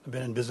 I've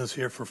been in business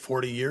here for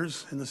 40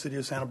 years in the city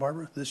of Santa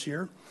Barbara this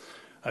year.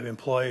 I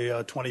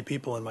employ 20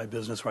 people in my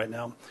business right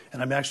now.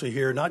 And I'm actually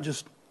here not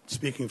just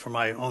speaking for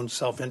my own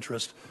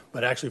self-interest,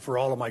 but actually for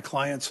all of my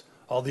clients,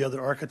 all the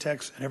other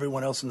architects, and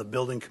everyone else in the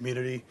building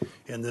community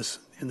in this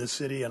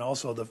city, and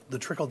also the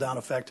trickle-down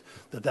effect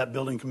that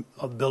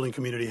building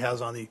community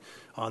has on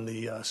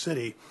the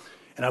city.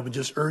 And I would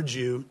just urge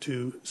you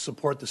to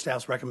support the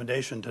staff's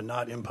recommendation to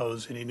not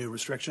impose any new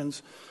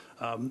restrictions.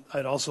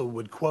 I'd also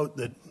would quote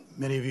that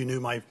many of you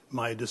knew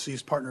my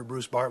deceased partner,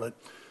 Bruce Bartlett,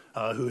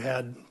 who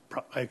had,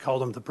 I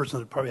called him the person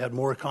that probably had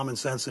more common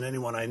sense than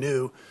anyone I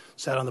knew,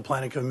 sat on the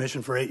Planning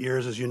Commission for 8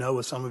 years, as you know,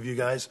 with some of you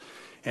guys.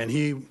 And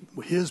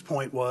his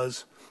point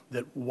was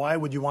that why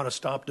would you want to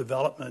stop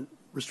development,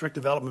 restrict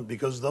development,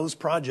 because those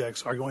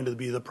projects are going to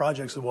be the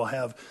projects that will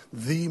have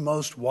the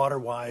most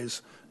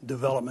water-wise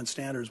development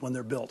standards when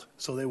they're built.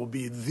 So they will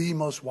be the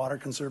most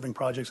water-conserving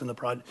projects in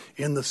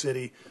the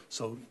city.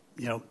 So,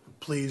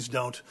 please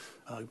don't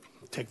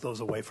take those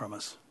away from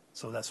us.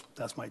 So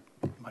that's my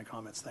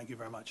comments. Thank you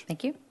very much.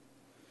 Thank you.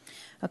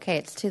 Okay,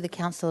 it's to the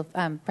council.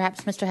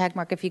 Perhaps, Mr.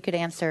 Hagmark, if you could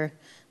answer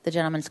the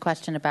gentleman's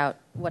question about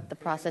what the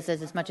process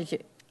is as much as you...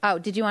 Oh,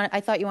 did you want... I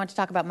thought you wanted to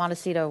talk about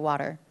Montecito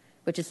water,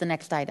 which is the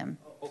next item.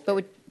 Okay.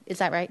 But is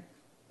that right?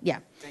 Yeah.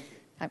 Thank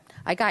you.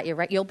 I got you,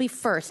 right? You'll be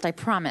first, I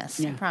promise.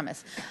 Yeah. I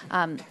promise.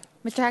 Mr.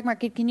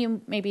 Hagmark, can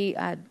you maybe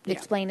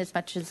explain as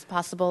much as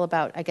possible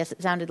about, I guess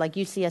it sounded like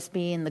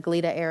UCSB and the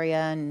Goleta area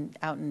and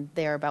out in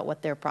there about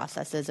what their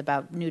process is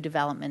about new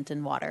development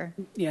and water?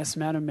 Yes,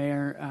 Madam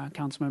Mayor,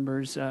 council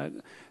members,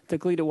 the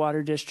Goleta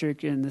Water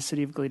District and the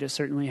city of Goleta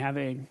certainly have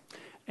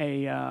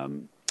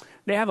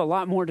they have a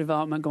lot more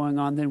development going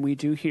on than we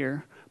do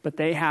here, but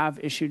they have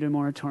issued a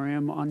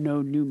moratorium on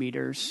no new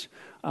meters.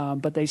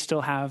 But they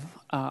still have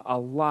a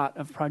lot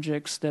of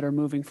projects that are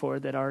moving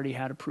forward that already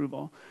had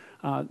approval.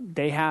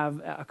 They have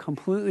a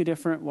completely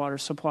different water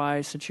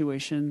supply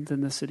situation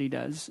than the city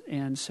does.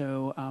 And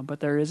so,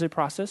 but there is a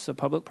process, a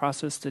public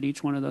process that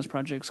each one of those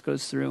projects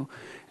goes through.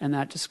 And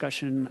that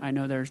discussion, I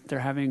know they're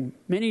having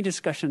many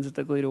discussions at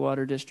the Goleta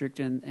Water District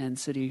and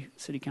city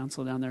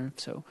council down there.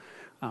 So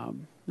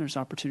there's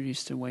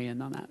opportunities to weigh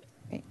in on that.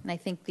 Great. And I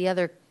think the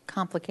other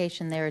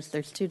complication there is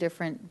there's two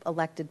different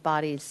elected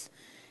bodies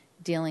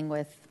dealing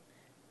with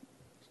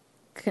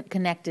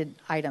connected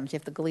items. You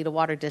have the Goleta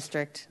Water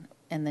District,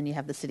 and then you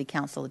have the City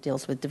Council that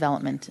deals with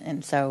development.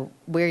 And so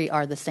we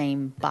are the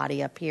same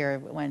body up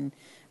here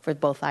for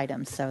both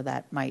items, so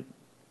that might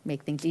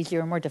make things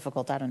easier or more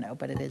difficult. I don't know,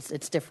 but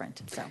it's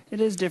different. So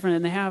it is different,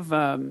 and they have,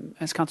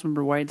 as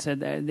Councilmember White said,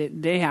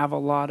 they have a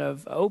lot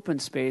of open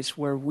space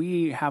where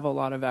we have a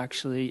lot of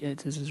this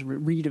is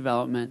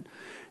redevelopment,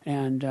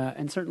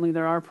 and certainly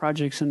there are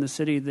projects in the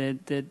city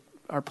that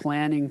are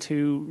planning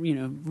to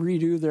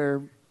redo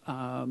their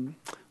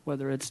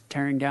whether it's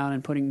tearing down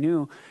and putting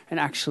new and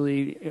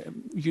actually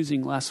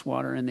using less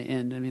water in the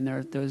end. I mean,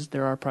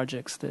 there are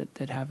projects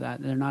that have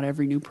that. Not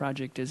every new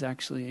project is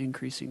actually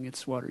increasing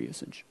its water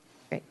usage.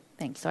 Great,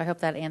 thanks. So I hope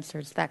that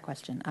answers that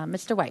question.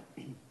 Mr. White.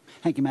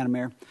 Thank you, Madam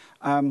Mayor.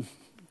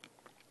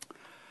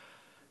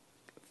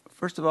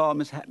 First of all,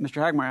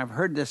 Mr. Hagmar, I've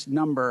heard this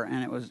number,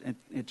 and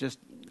it just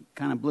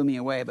kind of blew me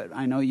away, but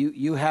I know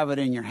you have it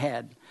in your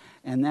head,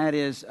 and that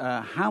is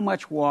how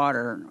much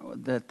water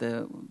that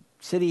the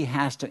city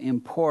has to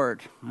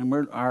import.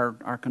 And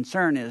our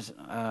concern is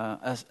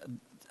a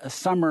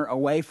summer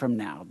away from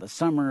now. The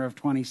summer of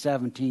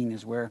 2017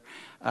 is where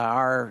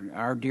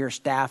our dear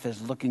staff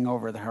is looking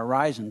over the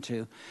horizon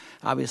to,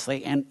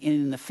 obviously, and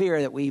in the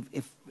fear that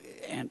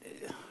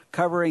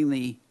covering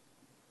the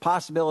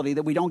possibility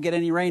that we don't get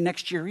any rain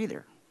next year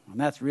either. And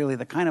that's really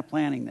the kind of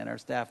planning that our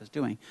staff is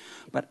doing.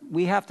 But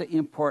we have to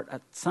import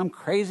some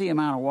crazy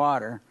amount of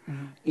water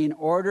in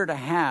order to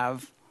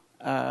have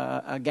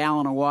a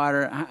gallon of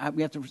water.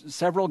 We have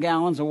several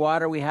gallons of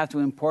water we have to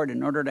import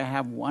in order to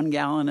have 1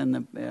 gallon in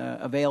the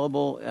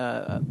available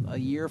a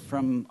year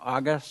from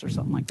August or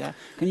something like that.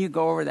 Can you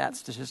go over that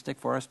statistic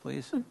for us,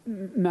 please?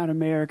 Madam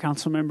Mayor,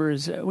 council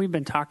members, we've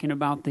been talking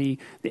about the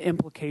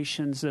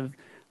implications of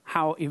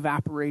how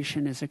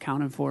evaporation is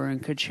accounted for in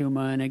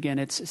Cachuma. And again,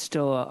 it's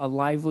still a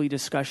lively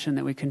discussion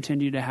that we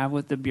continue to have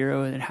with the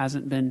Bureau. It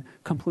hasn't been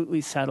completely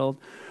settled.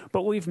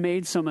 But we've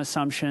made some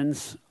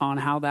assumptions on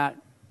how that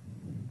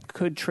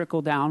could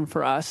trickle down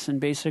for us. And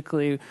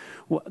basically,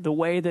 the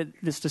way that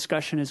this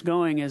discussion is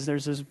going is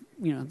there's this,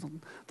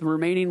 the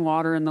remaining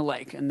water in the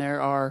lake. And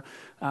there are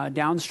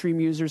downstream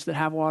users that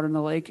have water in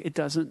the lake. It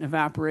doesn't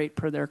evaporate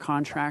per their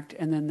contract.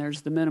 And then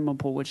there's the minimum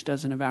pool, which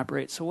doesn't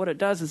evaporate. So what it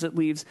does is it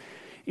leaves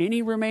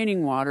any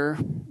remaining water,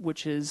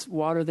 which is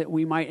water that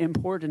we might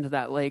import into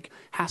that lake,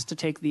 has to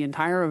take the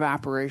entire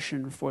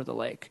evaporation for the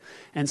lake.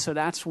 And so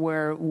that's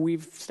where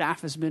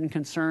staff has been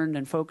concerned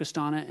and focused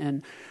on it.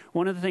 And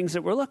one of the things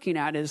that we're looking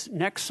at is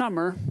next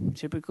summer,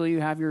 typically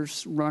you have your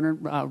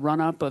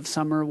run-up of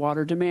summer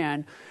water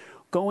demand.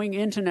 Going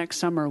into next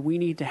summer, we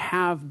need to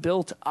have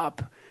built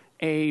up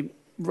a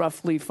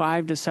roughly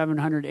 500 to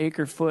 700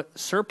 acre foot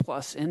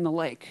surplus in the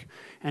lake.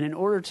 And in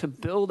order to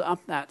build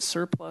up that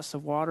surplus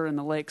of water in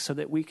the lake so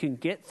that we can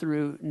get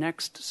through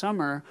next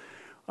summer,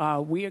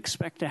 we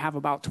expect to have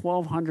about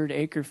 1,200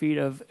 acre feet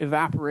of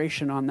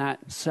evaporation on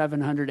that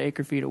 700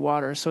 acre feet of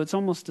water. So it's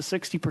almost a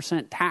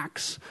 60%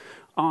 tax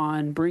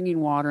on bringing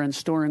water and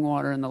storing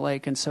water in the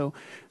lake. And so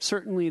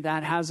certainly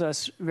that has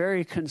us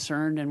very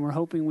concerned, and we're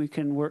hoping we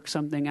can work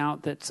something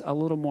out that's a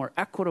little more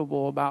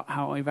equitable about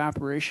how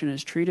evaporation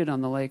is treated on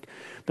the lake.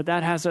 But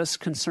that has us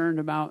concerned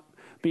about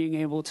being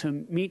able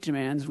to meet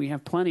demands. We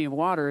have plenty of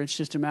water. It's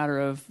just a matter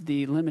of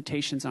the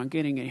limitations on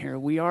getting it here.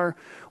 We are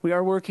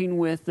working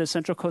with the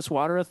Central Coast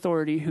Water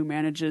Authority, who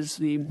manages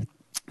the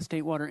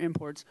state water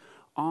imports,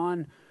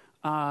 on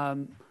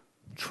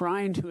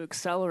trying to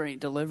accelerate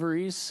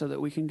deliveries so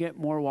that we can get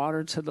more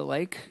water to the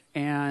lake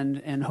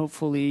and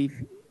hopefully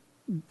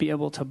be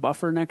able to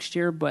buffer next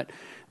year, but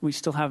we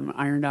still haven't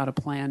ironed out a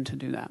plan to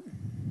do that.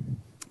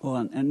 Well,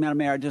 and Madam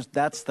Mayor,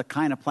 that's the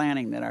kind of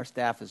planning that our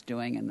staff is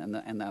doing, and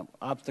the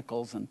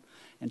obstacles and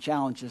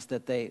challenges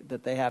that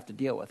they have to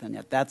deal with, and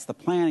yet that's the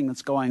planning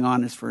that's going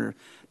on is for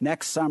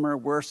next summer,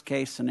 worst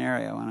case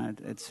scenario, and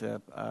it's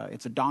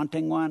a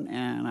daunting one,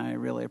 and I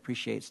really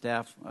appreciate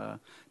staff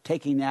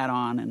taking that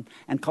on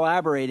and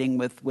collaborating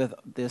with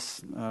this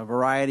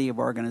variety of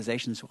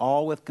organizations,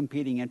 all with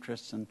competing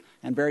interests and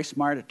very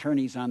smart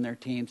attorneys on their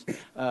teams,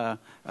 trying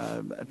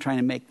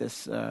to make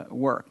this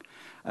work.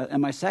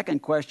 And my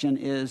second question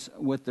is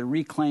with the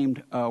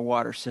reclaimed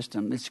water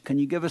system. Can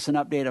you give us an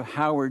update of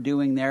how we're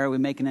doing there? Are we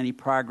making any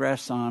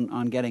progress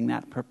on getting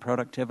that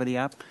productivity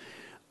up?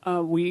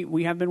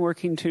 We have been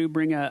working to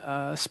bring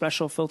a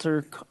special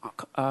filter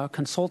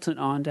consultant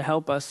on to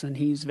help us, and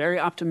he's very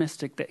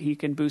optimistic that he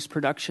can boost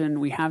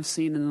production. We have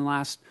seen in the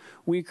last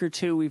week or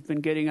two, we've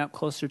been getting up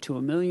closer to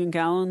 1 million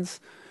gallons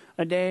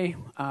a day.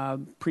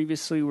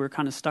 Previously, we were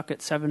kind of stuck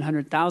at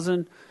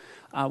 700,000.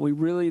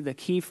 The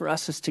key for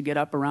us is to get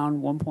up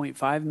around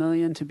 1.5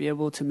 million to be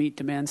able to meet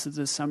demands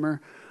this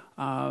summer.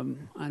 I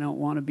don't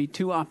want to be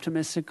too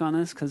optimistic on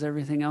this because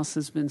everything else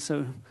has been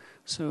so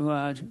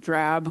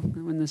drab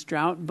in this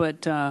drought.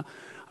 But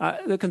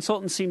the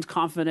consultant seems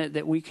confident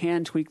that we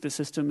can tweak the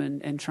system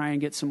and try and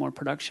get some more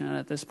production. And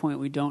at this point,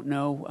 we don't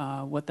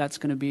know what that's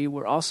going to be.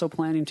 We're also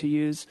planning to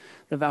use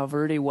the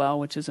Valverde well,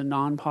 which is a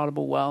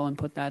non-potable well, and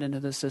put that into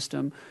the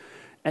system.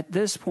 At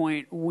this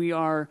point, we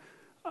are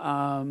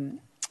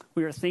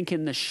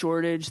thinking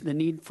the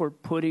need for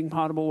putting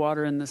potable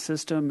water in the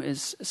system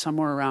is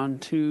somewhere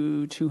around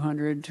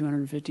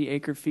 250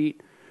 acre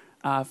feet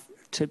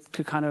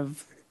to kind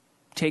of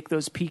take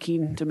those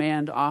peaking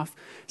demand off.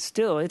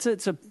 Still,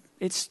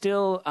 it's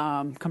still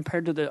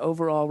compared to the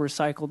overall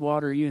recycled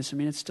water use. I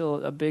mean, it's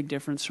still a big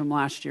difference from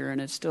last year,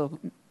 and it's still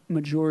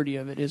majority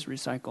of it is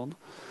recycled.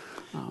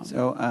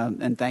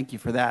 And thank you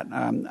for that.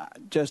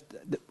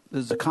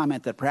 There's a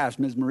comment that perhaps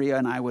Ms. Maria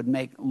and I would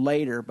make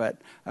later,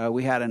 but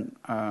we had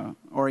an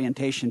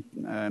orientation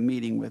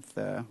meeting with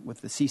the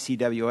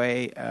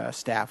CCWA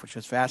staff, which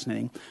was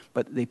fascinating.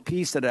 But the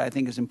piece that I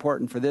think is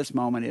important for this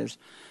moment is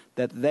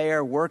that they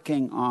are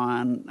working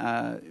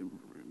on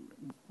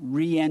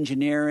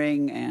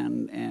re-engineering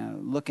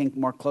and looking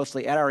more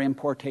closely at our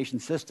importation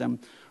system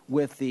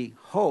with the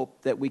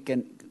hope that we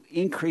can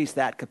increase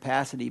that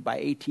capacity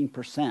by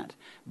 18%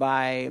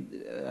 by,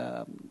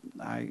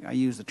 I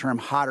use the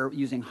term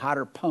using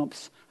hotter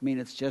pumps. I mean,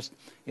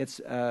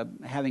 it's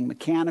having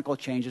mechanical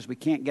changes. We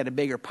can't get a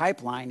bigger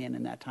pipeline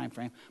in that time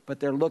frame,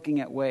 but they're looking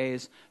at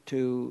ways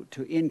to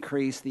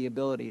increase the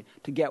ability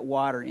to get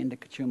water into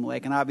Cachuma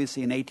Lake. And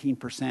obviously an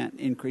 18%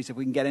 increase, if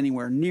we can get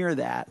anywhere near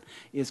that,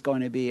 is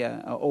going to be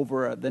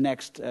over the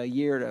next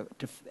year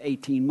to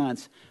 18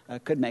 months,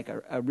 could make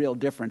a real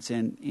difference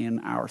in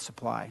our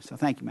supply. So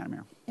thank you, Madam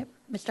Mayor. Yep.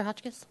 Mr.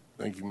 Hotchkiss?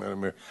 Thank you,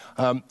 Madam Mayor.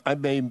 I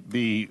may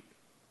be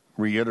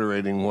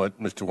reiterating what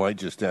Mr. White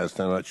just asked,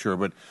 I'm not sure,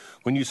 but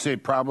when you say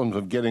problems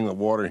of getting the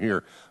water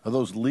here, are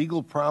those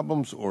legal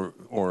problems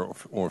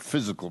or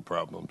physical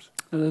problems?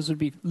 Those would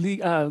be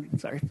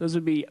those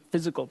would be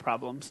physical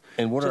problems.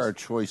 And what are our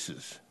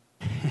choices?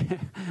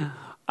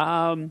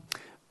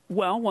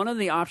 Well, one of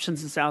the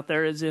options that's out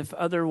there is if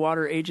other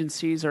water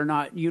agencies are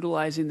not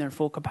utilizing their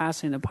full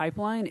capacity in the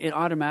pipeline, it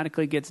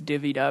automatically gets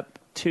divvied up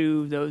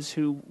to those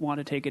who want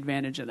to take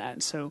advantage of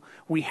that. So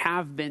we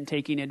have been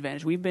taking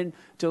advantage. We've been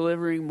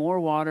delivering more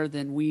water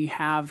than we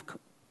have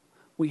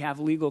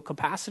legal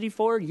capacity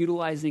for,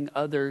 utilizing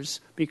others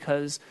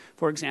because,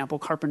 for example,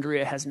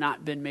 Carpinteria has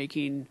not been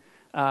making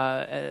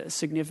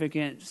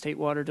significant state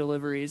water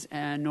deliveries,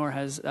 and nor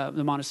has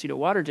the Montecito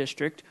Water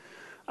District.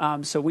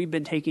 So we've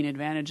been taking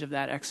advantage of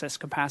that excess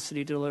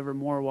capacity to deliver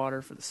more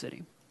water for the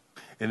city.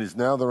 And is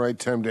now the right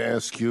time to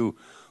ask you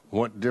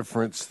what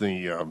difference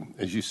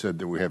as you said,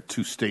 that we have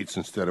two states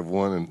instead of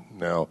one, and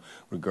now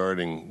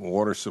regarding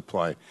water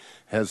supply,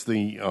 has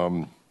the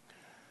what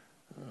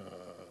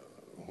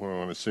do I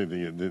want to say,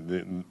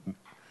 the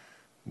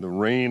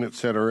rain, et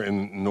cetera,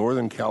 in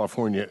Northern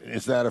California,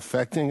 is that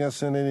affecting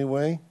us in any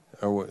way?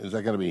 Or is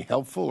that going to be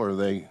helpful, or are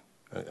they?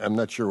 I'm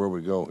not sure where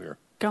we go here.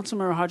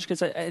 Councilmember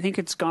Hodgkins, I think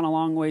it's gone a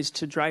long ways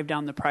to drive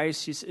down the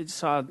price. You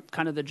saw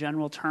kind of the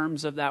general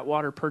terms of that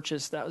water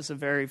purchase. That was a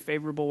very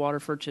favorable water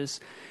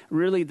purchase.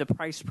 Really, the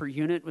price per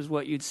unit was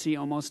what you'd see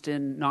almost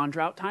in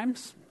non-drought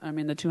times. I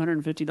mean, the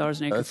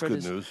 $250 an acre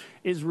foot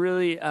is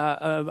really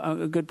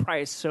a good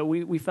price. So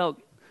we felt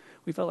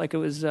like it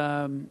was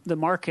the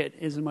market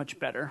is much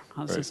better.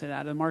 I'll just say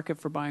that the market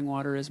for buying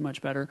water is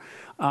much better.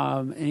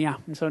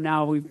 And so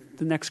now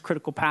the next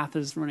critical path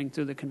is running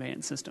through the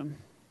conveyance system.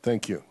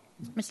 Thank you.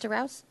 Mr.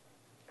 Rouse?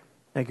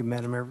 Thank you,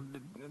 Madam Mayor.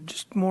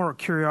 Just more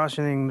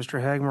curiosity,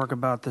 Mr. Hagmark,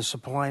 about the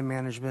supply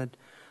management,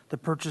 the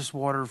purchase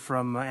water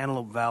from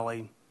Antelope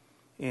Valley,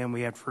 and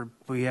we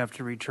have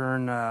to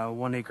return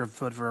 1 acre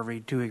foot for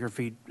every 2 acre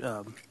feet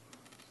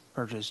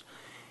purchased.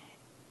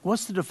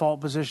 What's the default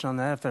position on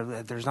that?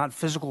 If there's not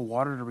physical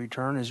water to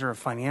return, is there a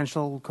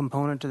financial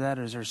component to that?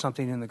 Or is there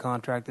something in the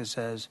contract that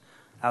says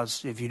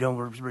if you don't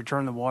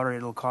return the water,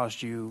 it'll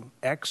cost you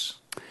X?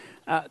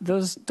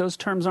 Those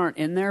terms aren't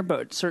in there,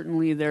 but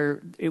certainly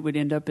it would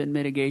end up in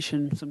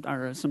mitigation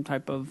or some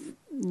type of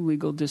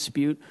legal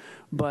dispute.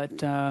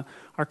 But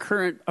our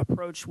current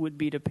approach would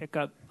be to pick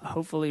up,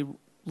 hopefully,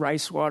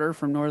 rice water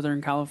from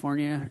Northern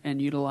California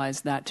and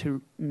utilize that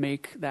to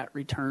make that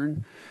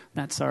return.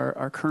 That's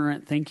our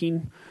current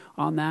thinking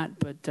on that.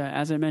 But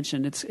as I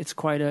mentioned, it's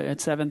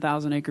at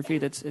 7,000 acre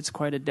feet. It's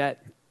quite a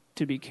debt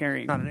to be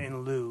carrying. Not an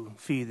in lieu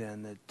fee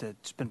then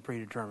that's been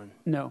predetermined.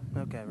 No.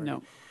 Okay. Right.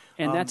 No.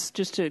 And that's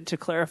just to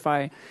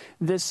clarify,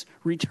 this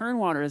return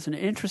water is an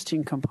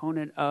interesting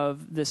component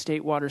of the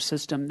state water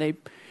system.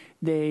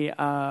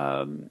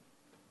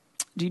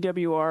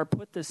 DWR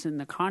put this in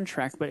the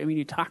contract, but I mean,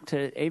 you talk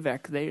to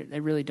AVEC, they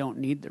really don't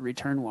need the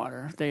return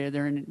water.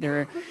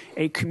 They're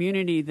a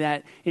community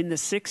that in the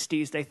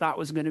 60s they thought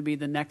was going to be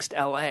the next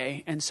LA,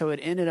 and so it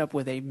ended up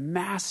with a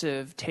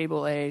massive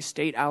Table A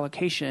state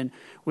allocation,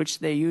 which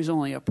they use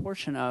only a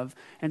portion of,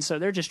 and so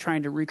they're just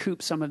trying to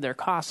recoup some of their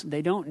costs.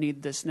 They don't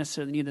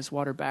necessarily need this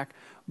water back,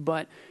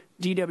 but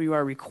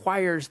DWR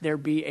requires there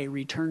be a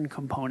return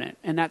component,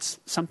 and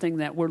that's something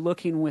that we're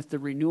looking with the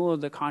renewal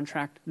of the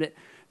contract.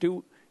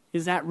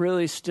 Is that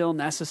really still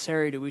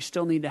necessary? Do we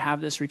still need to have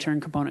this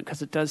return component?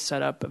 Because it does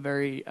set up a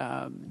very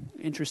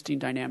interesting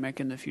dynamic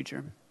in the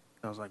future.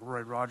 Sounds like Roy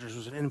Rogers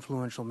was an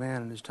influential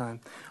man in his time.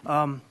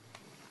 I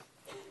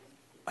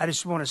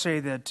just want to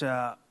say that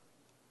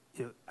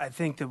I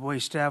think the way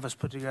staff has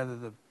put together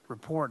the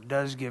report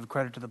does give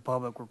credit to the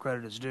public where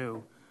credit is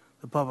due.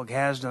 The public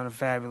has done a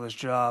fabulous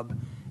job,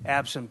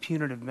 absent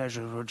punitive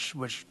measures,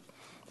 which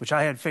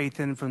I had faith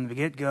in from the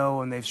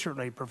get-go, and they've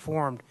certainly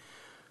performed.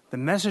 The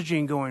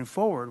messaging going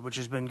forward, which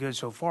has been good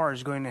so far,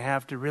 is going to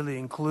have to really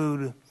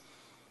include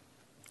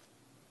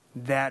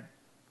that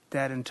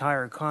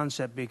entire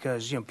concept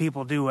because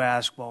people do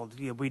ask, well,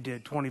 we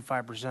did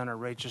 25%, our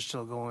rates are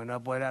still going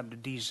up. What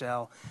happened to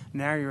desal?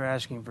 Now you're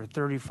asking for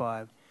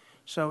 35%.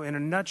 So in a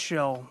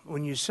nutshell,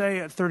 when you say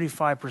a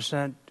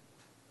 35%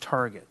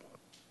 target,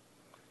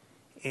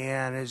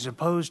 and as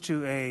opposed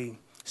to a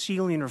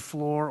ceiling or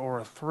floor or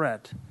a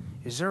threat,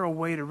 is there a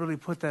way to really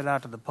put that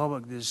out to the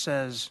public that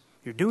says,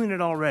 you're doing it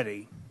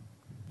already.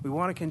 We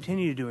want to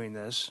continue doing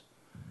this.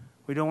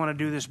 We don't want to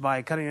do this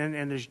by cutting in.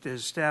 And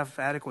as staff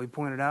adequately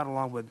pointed out,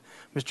 along with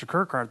Mr.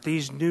 Kirkhart,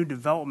 these new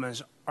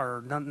developments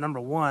are, number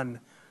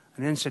one,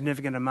 an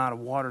insignificant amount of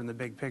water in the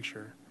big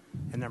picture.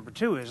 And number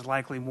two is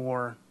likely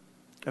more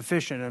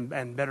efficient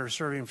and better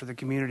serving for the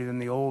community than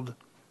the old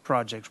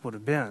projects would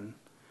have been.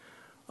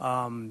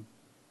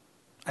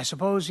 I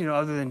suppose,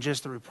 other than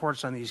just the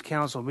reports on these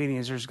council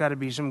meetings, there's got to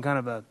be some kind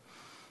of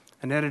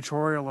an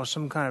editorial or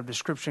some kind of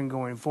description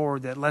going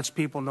forward that lets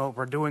people know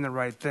we're doing the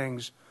right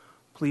things.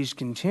 Please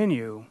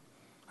continue.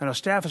 I know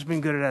staff has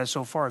been good at that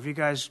so far. If you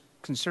guys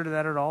consider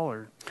that at all?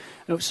 Or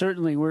No,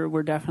 certainly,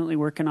 we're definitely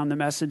working on the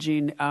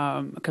messaging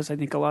because I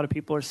think a lot of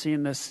people are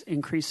seeing this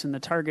increase in the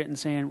target and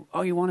saying,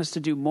 "Oh, you want us to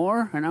do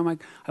more?" And I'm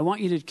like, "I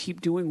want you to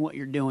keep doing what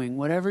you're doing.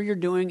 Whatever you're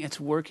doing, it's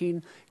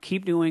working.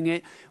 Keep doing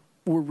it.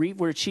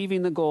 We're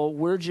achieving the goal.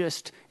 We're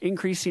just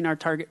increasing our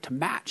target to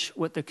match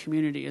what the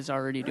community is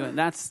already doing.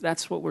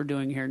 That's what we're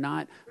doing here.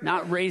 Not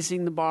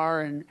raising the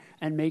bar and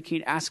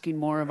asking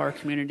more of our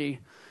community.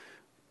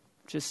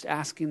 Just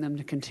asking them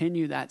to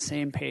continue that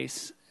same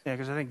pace." yeah,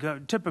 because I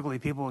think typically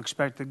people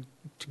expect the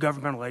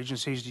governmental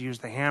agencies to use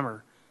the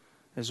hammer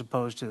as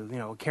opposed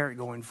to a carrot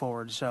going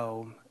forward.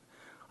 So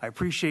I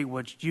appreciate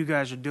what you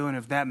guys are doing.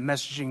 If that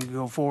messaging can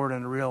go forward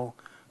in a real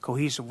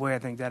cohesive way, I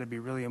think that'd be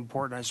really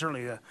important. I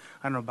certainly, I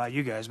don't know about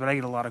you guys, but I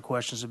get a lot of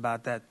questions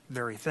about that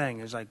very thing.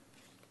 Is like,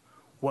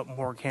 what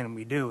more can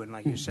we do? And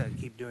like you said,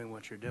 keep doing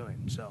what you're doing.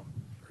 So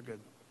we're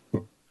good.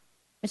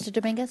 Mr.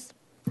 Dominguez?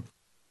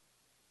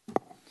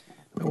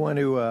 I want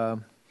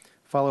to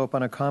follow up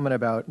on a comment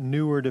about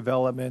newer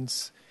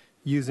developments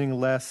using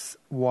less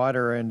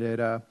water, and it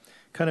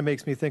kind of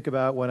makes me think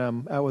about when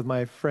I'm out with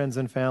my friends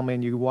and family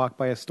and you walk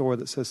by a store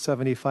that says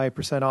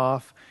 75%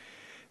 off.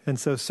 And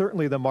so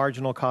certainly the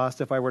marginal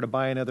cost, if I were to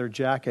buy another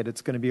jacket,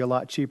 it's going to be a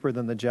lot cheaper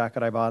than the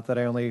jacket I bought that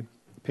I only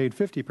paid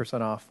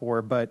 50% off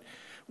for. But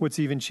what's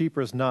even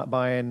cheaper is not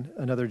buying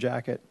another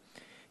jacket.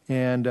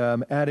 And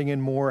adding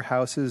in more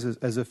houses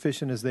as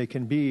efficient as they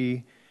can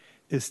be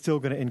is still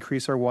going to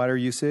increase our water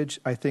usage.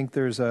 I think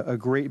there's a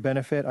great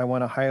benefit. I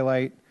want to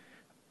highlight,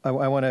 I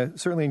want to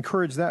certainly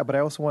encourage that, but I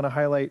also want to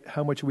highlight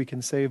how much we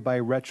can save by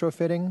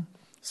retrofitting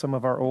some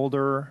of our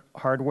older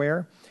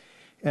hardware.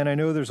 And I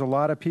know there's a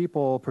lot of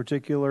people,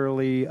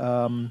 particularly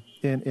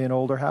in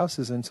older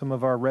houses and some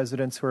of our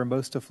residents who are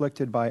most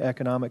afflicted by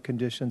economic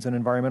conditions and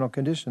environmental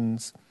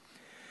conditions,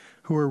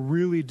 who are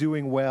really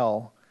doing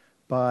well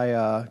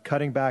by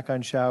cutting back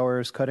on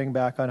showers, cutting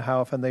back on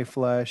how often they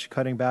flush,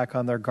 cutting back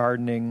on their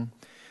gardening.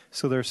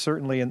 So there's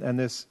certainly, and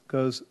this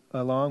goes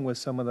along with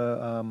some of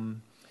the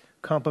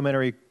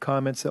complimentary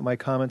comments that my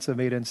comments have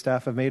made and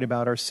staff have made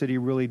about our city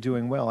really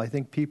doing well. I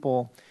think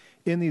people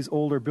in these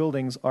older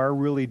buildings are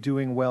really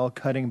doing well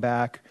cutting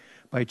back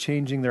by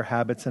changing their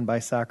habits and by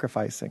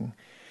sacrificing.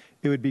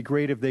 It would be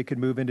great if they could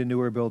move into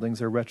newer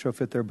buildings or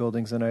retrofit their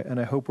buildings, and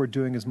I hope we're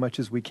doing as much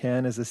as we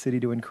can as a city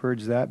to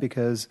encourage that,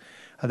 because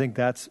I think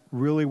that's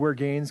really where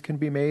gains can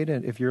be made.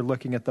 And if you're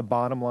looking at the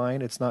bottom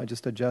line, it's not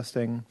just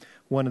adjusting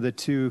one of the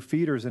two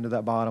feeders into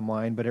that bottom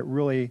line, but it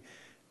really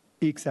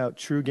ekes out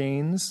true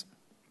gains.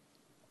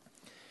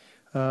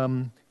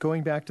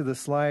 Going back to the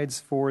slides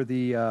for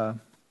the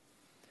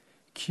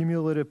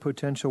cumulative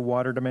potential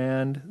water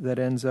demand that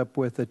ends up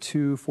with a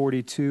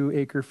 242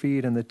 acre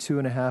feet and the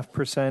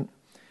 2.5%.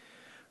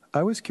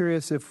 I was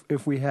curious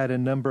if we had a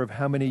number of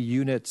how many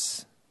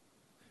units,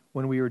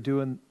 when we were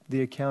doing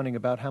the accounting,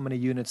 about how many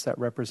units that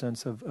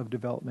represents of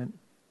development.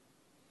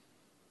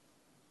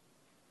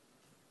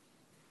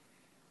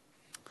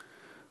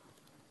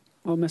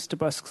 Well, Mr.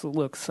 Busk's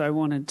looks, I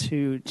wanted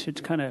to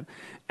kind of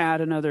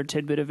add another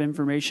tidbit of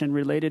information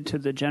related to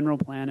the general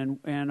plan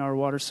and our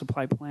water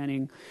supply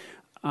planning.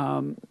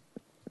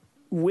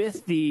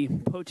 With the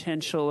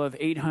potential of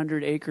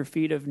 800 acre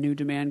feet of new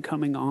demand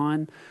coming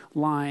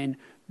online,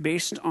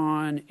 based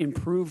on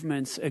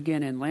improvements,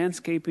 again, in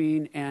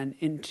landscaping and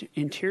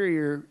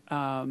interior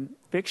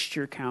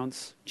fixture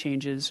counts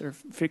changes or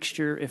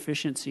fixture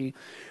efficiency,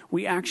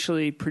 we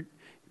actually,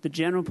 the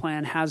general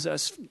plan has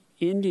us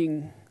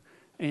ending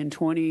in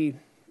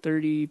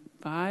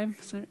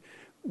 2035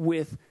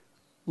 with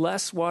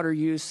less water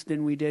use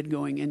than we did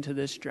going into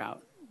this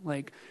drought.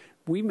 Like,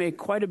 we make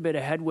quite a bit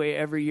of headway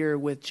every year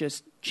with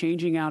just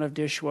changing out of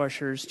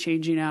dishwashers,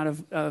 changing out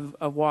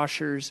of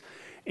washers.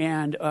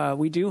 And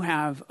we do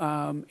have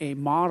a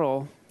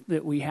model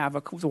that we have,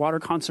 a water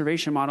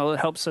conservation model that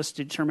helps us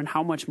determine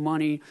how much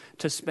money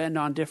to spend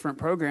on different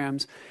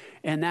programs.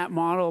 And that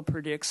model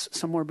predicts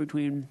somewhere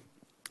between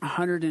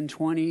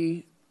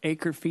 120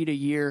 acre feet a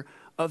year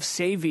of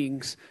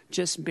savings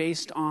just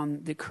based on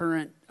the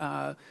current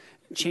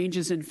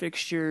changes in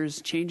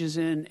fixtures, changes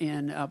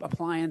in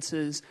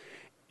appliances.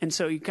 And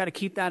so you've got to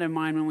keep that in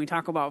mind when we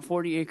talk about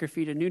 40 acre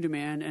feet of new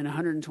demand and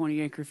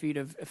 120 acre feet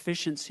of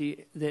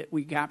efficiency that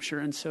we capture.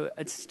 And so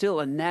it's still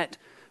a net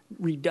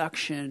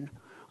reduction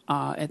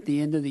at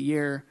the end of the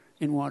year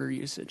in water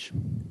usage.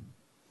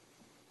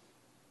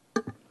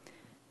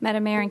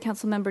 Madam Mayor and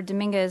Councilmember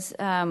Dominguez,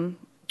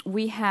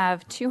 we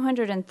have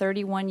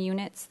 231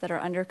 units that are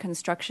under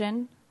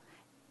construction.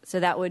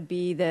 So that would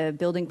be the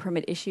building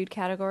permit issued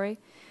category.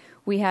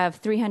 We have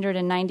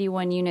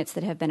 391 units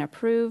that have been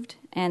approved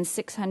and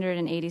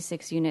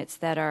 686 units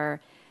that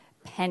are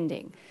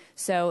pending.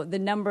 So the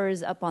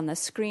numbers up on the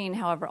screen,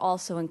 however,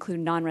 also include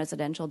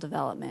non-residential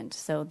development.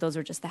 So those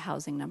are just the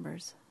housing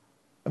numbers.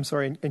 I'm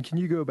sorry, and can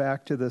you go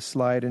back to the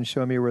slide and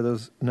show me where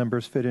those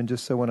numbers fit in,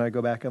 just so when I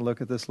go back and look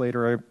at this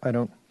later, I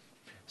don't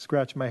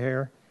scratch my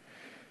hair?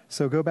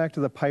 So go back to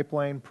the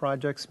pipeline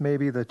projects,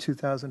 maybe the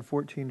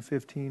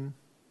 2014-15.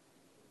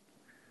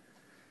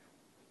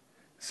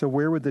 So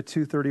where would the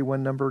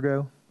 231 number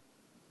go?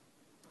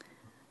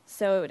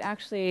 So it would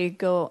actually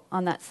go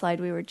on that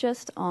slide we were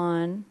just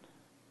on.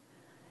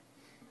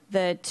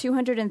 The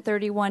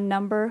 231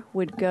 number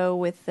would go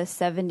with the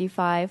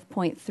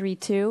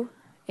 75.32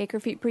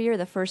 acre-feet per year,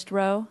 the first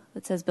row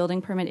that says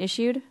building permit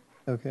issued.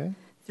 Okay.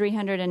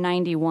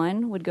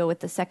 391 would go with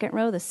the second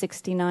row, the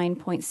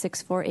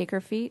 69.64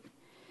 acre-feet.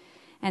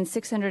 And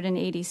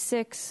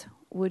 686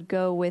 would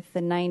go with the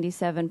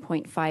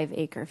 97.5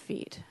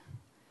 acre-feet.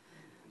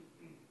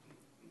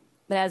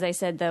 But as I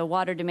said, the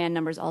water demand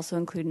numbers also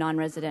include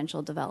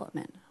non-residential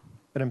development.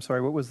 But I'm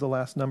sorry, what was the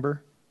last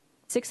number?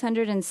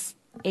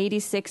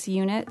 686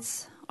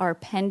 units are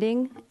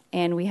pending,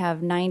 and we have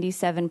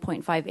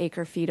 97.5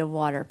 acre-feet of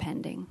water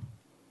pending.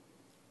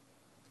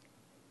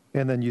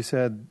 And then you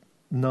said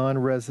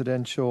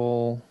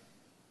non-residential,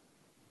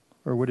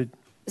 or what did...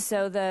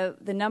 So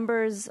the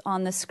numbers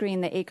on the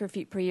screen, the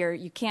acre-feet per year,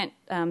 you can't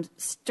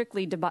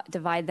strictly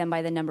divide them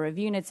by the number of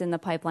units in the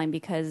pipeline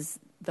because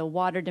the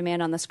water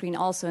demand on the screen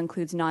also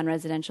includes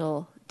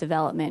non-residential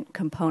development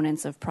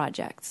components of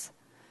projects.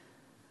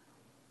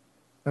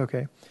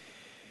 Okay.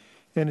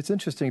 And it's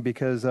interesting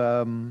because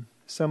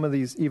some of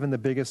these, even the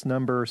biggest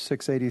number,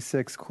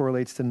 686,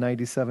 correlates to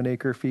 97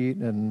 acre-feet,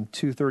 and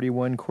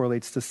 231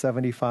 correlates to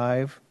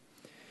 75.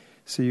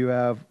 So you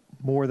have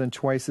more than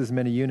twice as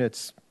many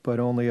units, but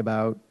only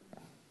about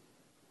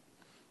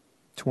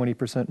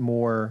 20%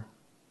 more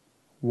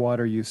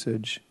water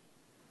usage.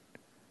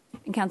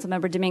 And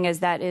Councilmember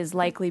Dominguez, that is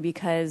likely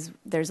because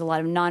there's a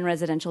lot of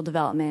non-residential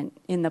development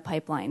in the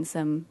pipeline,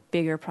 some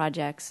bigger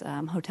projects,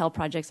 hotel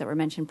projects that were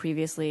mentioned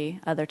previously,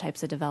 other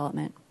types of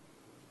development.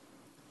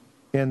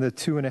 And the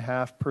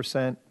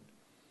 2.5%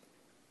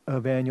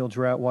 of annual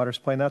drought water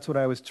supply, and that's what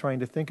I was trying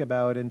to think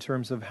about in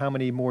terms of how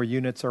many more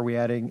units are we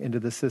adding into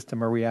the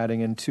system? Are we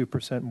adding in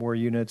 2% more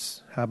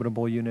units,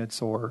 habitable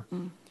units, or...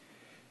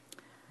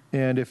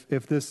 And if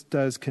this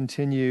does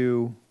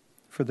continue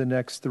for the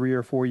next 3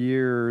 or 4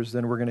 years,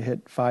 then we're going to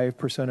hit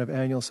 5% of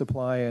annual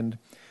supply. And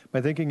my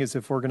thinking is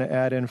if we're going to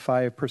add in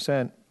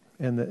 5%,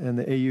 and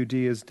the AUD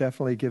is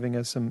definitely giving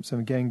us some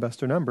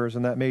gangbuster numbers,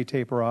 and that may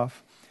taper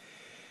off.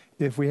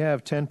 If we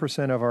have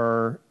 10% of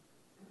our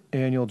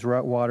annual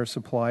drought water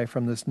supply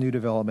from this new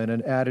development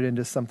and add it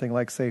into something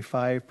like, say,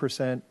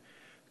 5%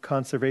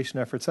 conservation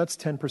efforts, that's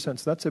 10%.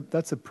 So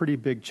that's a pretty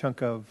big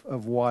chunk of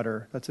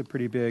water. That's a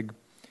pretty big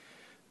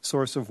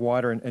source of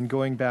water. And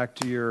going back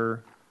to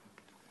your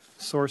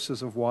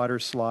sources of water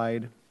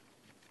slide,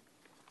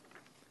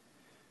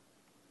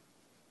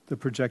 the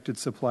projected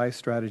supply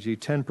strategy,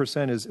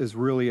 10% is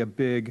really a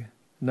big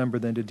number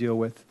then to deal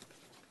with.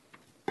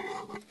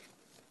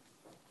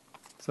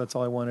 So that's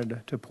all I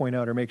wanted to point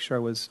out or make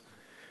sure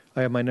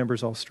I have my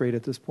numbers all straight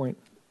at this point.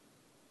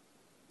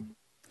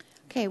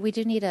 Okay, we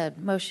do need a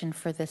motion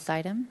for this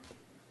item.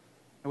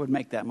 I would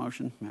make that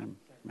motion, Madam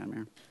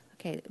Mayor.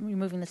 Okay,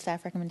 removing the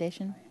staff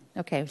recommendation.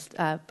 Okay,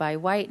 by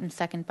White and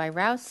second by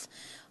Rouse.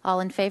 All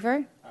in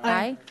favor?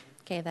 Aye.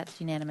 Okay,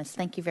 that's unanimous.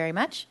 Thank you very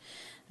much.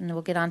 And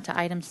we'll get on to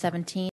item 17.